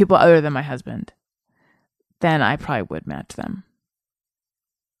 I mean, people other than my husband, then I probably would match them.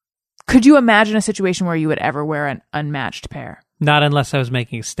 Could you imagine a situation where you would ever wear an unmatched pair? Not unless I was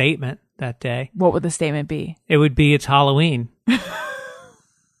making a statement that day. What would the statement be? It would be, it's Halloween.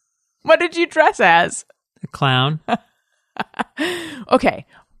 What did you dress as? A clown. Okay.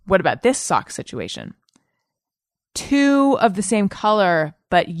 What about this sock situation? 2 of the same color,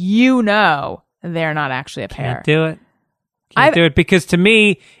 but they're not actually a pair. Can't do it. Can't do it because to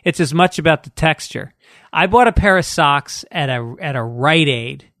me, it's as much about the texture. I bought a pair of socks at a Rite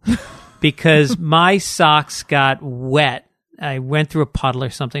Aid because my socks got wet. I went through a puddle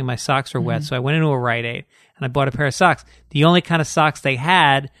or something. My socks were wet, so I went into a Rite Aid and I bought a pair of socks. The only kind of socks they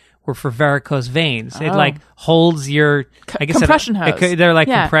had were for varicose veins. It like holds your compression hose. They're like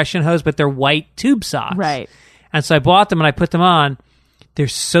compression hose, but they're white tube socks. Right. And so I bought them and I put them on. They're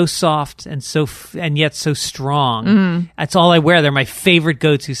so soft and and yet so strong. That's all I wear. They're my favorite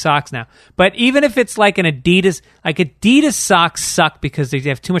go-to socks now. But even if it's like an Adidas socks suck because they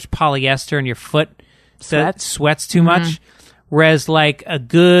have too much polyester and your foot sweats too much. Whereas like a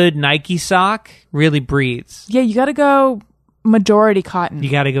good Nike sock really breathes. Yeah, you got to go majority cotton.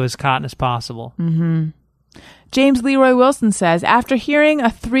 You got to go as cotton as possible. James Leroy Wilson says, after hearing a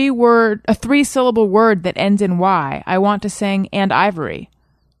 3-syllable word that ends in Y, I want to sing and ivory.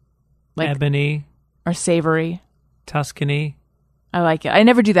 Like ebony. Or savory. Tuscany. I like it. I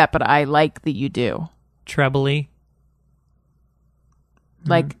never do that, but I like that you do. Trebly.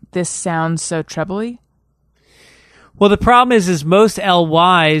 Like this sounds so trebly. Well, the problem is most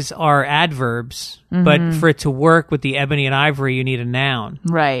LYs are adverbs, but for it to work with the ebony and ivory, you need a noun.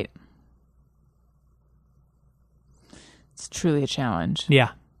 Right. It's truly a challenge.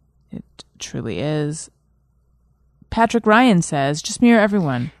 Yeah. It truly is. Patrick Ryan says, just mirror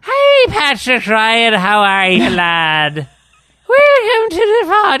everyone. Hey, Patrick Ryan, how are you, lad? Welcome to the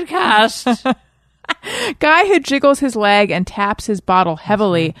podcast. Guy who jiggles his leg and taps his bottle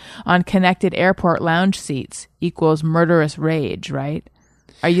heavily on connected airport lounge seats equals murderous rage, right?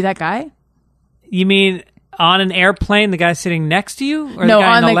 Are you that guy? You mean on an airplane, the guy sitting next to you? Or no, the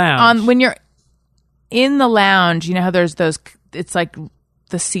guy in the lounge? When you're in the lounge, you know how there's those, it's like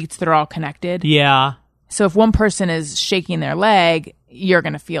the seats that are all connected? Yeah. So if one person is shaking their leg, you're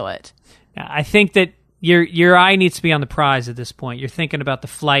going to feel it. I think that your eye needs to be on the prize at this point. You're thinking about the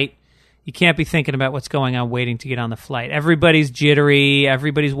flight. You can't be thinking about what's going on waiting to get on the flight. Everybody's jittery.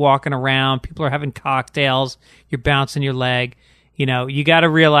 Everybody's walking around. People are having cocktails. You're bouncing your leg. You know, you got to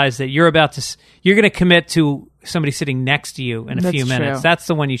realize that you're going to commit to somebody sitting next to you in a few minutes. True. That's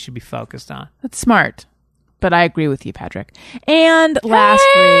the one you should be focused on. That's smart. But I agree with you, Patrick. And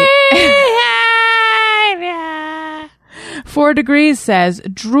lastly, 4 Degrees says,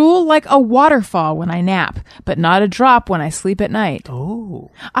 drool like a waterfall when I nap, but not a drop when I sleep at night. Oh.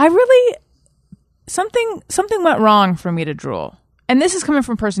 I really... Something went wrong for me to drool. And this is coming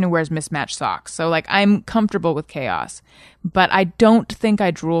from a person who wears mismatched socks. So, like, I'm comfortable with chaos. But I don't think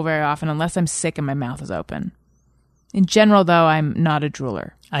I drool very often unless I'm sick and my mouth is open. In general, though, I'm not a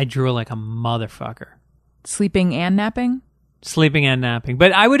drooler. I drool like a motherfucker. Sleeping and napping? Sleeping and napping.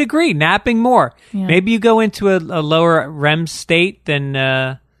 But I would agree, napping more. Yeah. Maybe you go into a lower REM state than,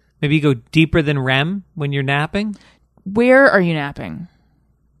 maybe you go deeper than REM when you're napping. Where are you napping?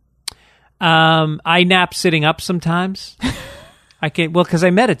 I nap sitting up sometimes. Because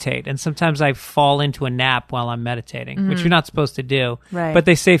I meditate, and sometimes I fall into a nap while I'm meditating, which you're not supposed to do. Right. But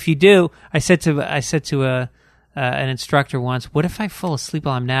they say if you do, I said to an instructor once, "What if I fall asleep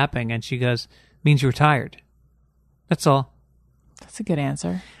while I'm napping?" And she goes, "Means you were tired." That's all. That's a good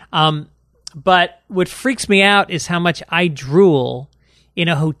answer. But what freaks me out is how much I drool in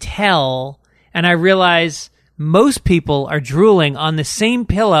a hotel, and I realize most people are drooling on the same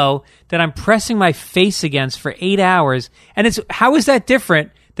pillow that I'm pressing my face against for 8 hours. And how is that different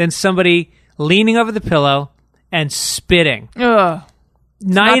than somebody leaning over the pillow and spitting? Ugh.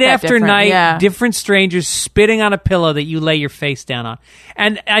 Night after night, yeah. different strangers spitting on a pillow that you lay your face down on.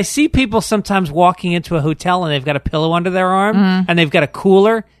 And I see people sometimes walking into a hotel and they've got a pillow under their arm and they've got a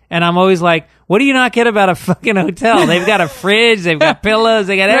cooler. And I'm always like, what do you not get about a fucking hotel? They've got a fridge, they've got pillows,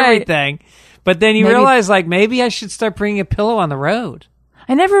 they got everything. But then you realize, like, maybe I should start bringing a pillow on the road.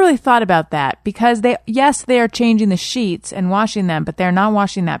 I never really thought about that because they are changing the sheets and washing them, but they're not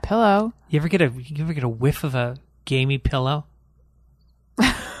washing that pillow. You ever get a whiff of a gamey pillow?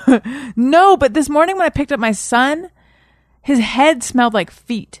 No, but this morning when I picked up my son, his head smelled like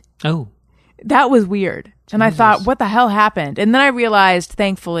feet. Oh. That was weird. And I thought, what the hell happened? And then I realized,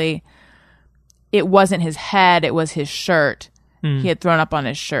 thankfully, it wasn't his head, it was his shirt. He had thrown up on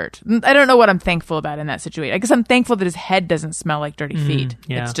his shirt. I don't know what I'm thankful about in that situation. I guess I'm thankful that his head doesn't smell like dirty feet.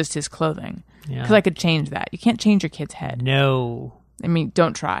 Yeah. It's just his clothing. Yeah. Because I could change that. You can't change your kid's head. No. I mean,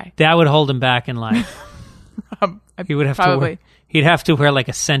 don't try. That would hold him back in life. He would have probably. He'd have to wear like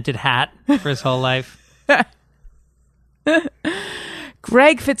a scented hat for his whole life.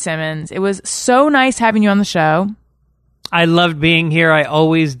 Greg Fitzsimmons, it was so nice having you on the show. I loved being here. I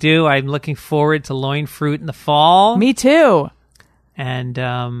always do. I'm looking forward to loin fruit in the fall. Me too. And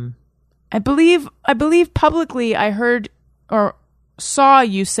I believe publicly I heard or saw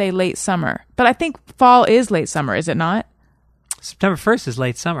you say late summer, but I think fall is late summer, is it not? September 1st is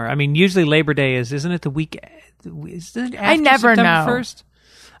late summer. I mean, usually Labor Day isn't it the week? Isn't it after I never September know. 1st?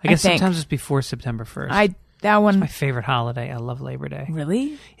 I guess sometimes it's before September 1st. That one. It's my favorite holiday. I love Labor Day.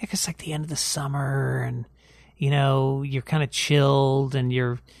 Really? Yeah, because it's like the end of the summer, and you're kind of chilled, and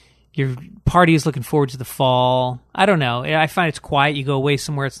your party is looking forward to the fall. I don't know. I find it's quiet. You go away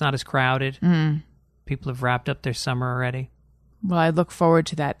somewhere it's not as crowded. People have wrapped up their summer already. Well, I look forward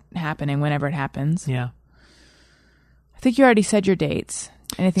to that happening whenever it happens. Yeah. I think you already said your dates.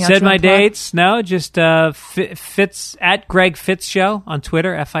 Anything else? Said you my want to plug? dates? No, just Fitz at Greg Fitz Show on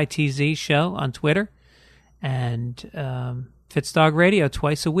Twitter, FITZ Show on Twitter, and Fitz Dog Radio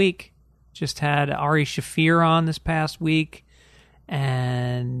twice a week. Just had Ari Shafir on this past week,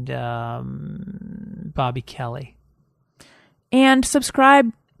 and Bobby Kelly. And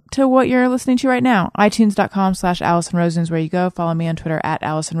subscribe to what you're listening to right now. iTunes.com/Allison Rosen is where you go. Follow me on Twitter at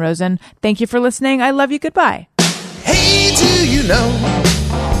Allison Rosen. Thank you for listening. I love you. Goodbye. Hey, do you know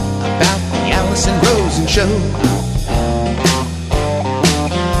about the Allison Rosen Show?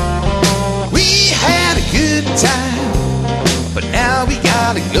 We had a good time, but now we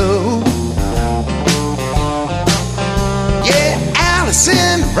gotta go. Yeah,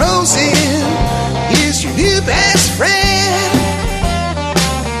 Allison Rosen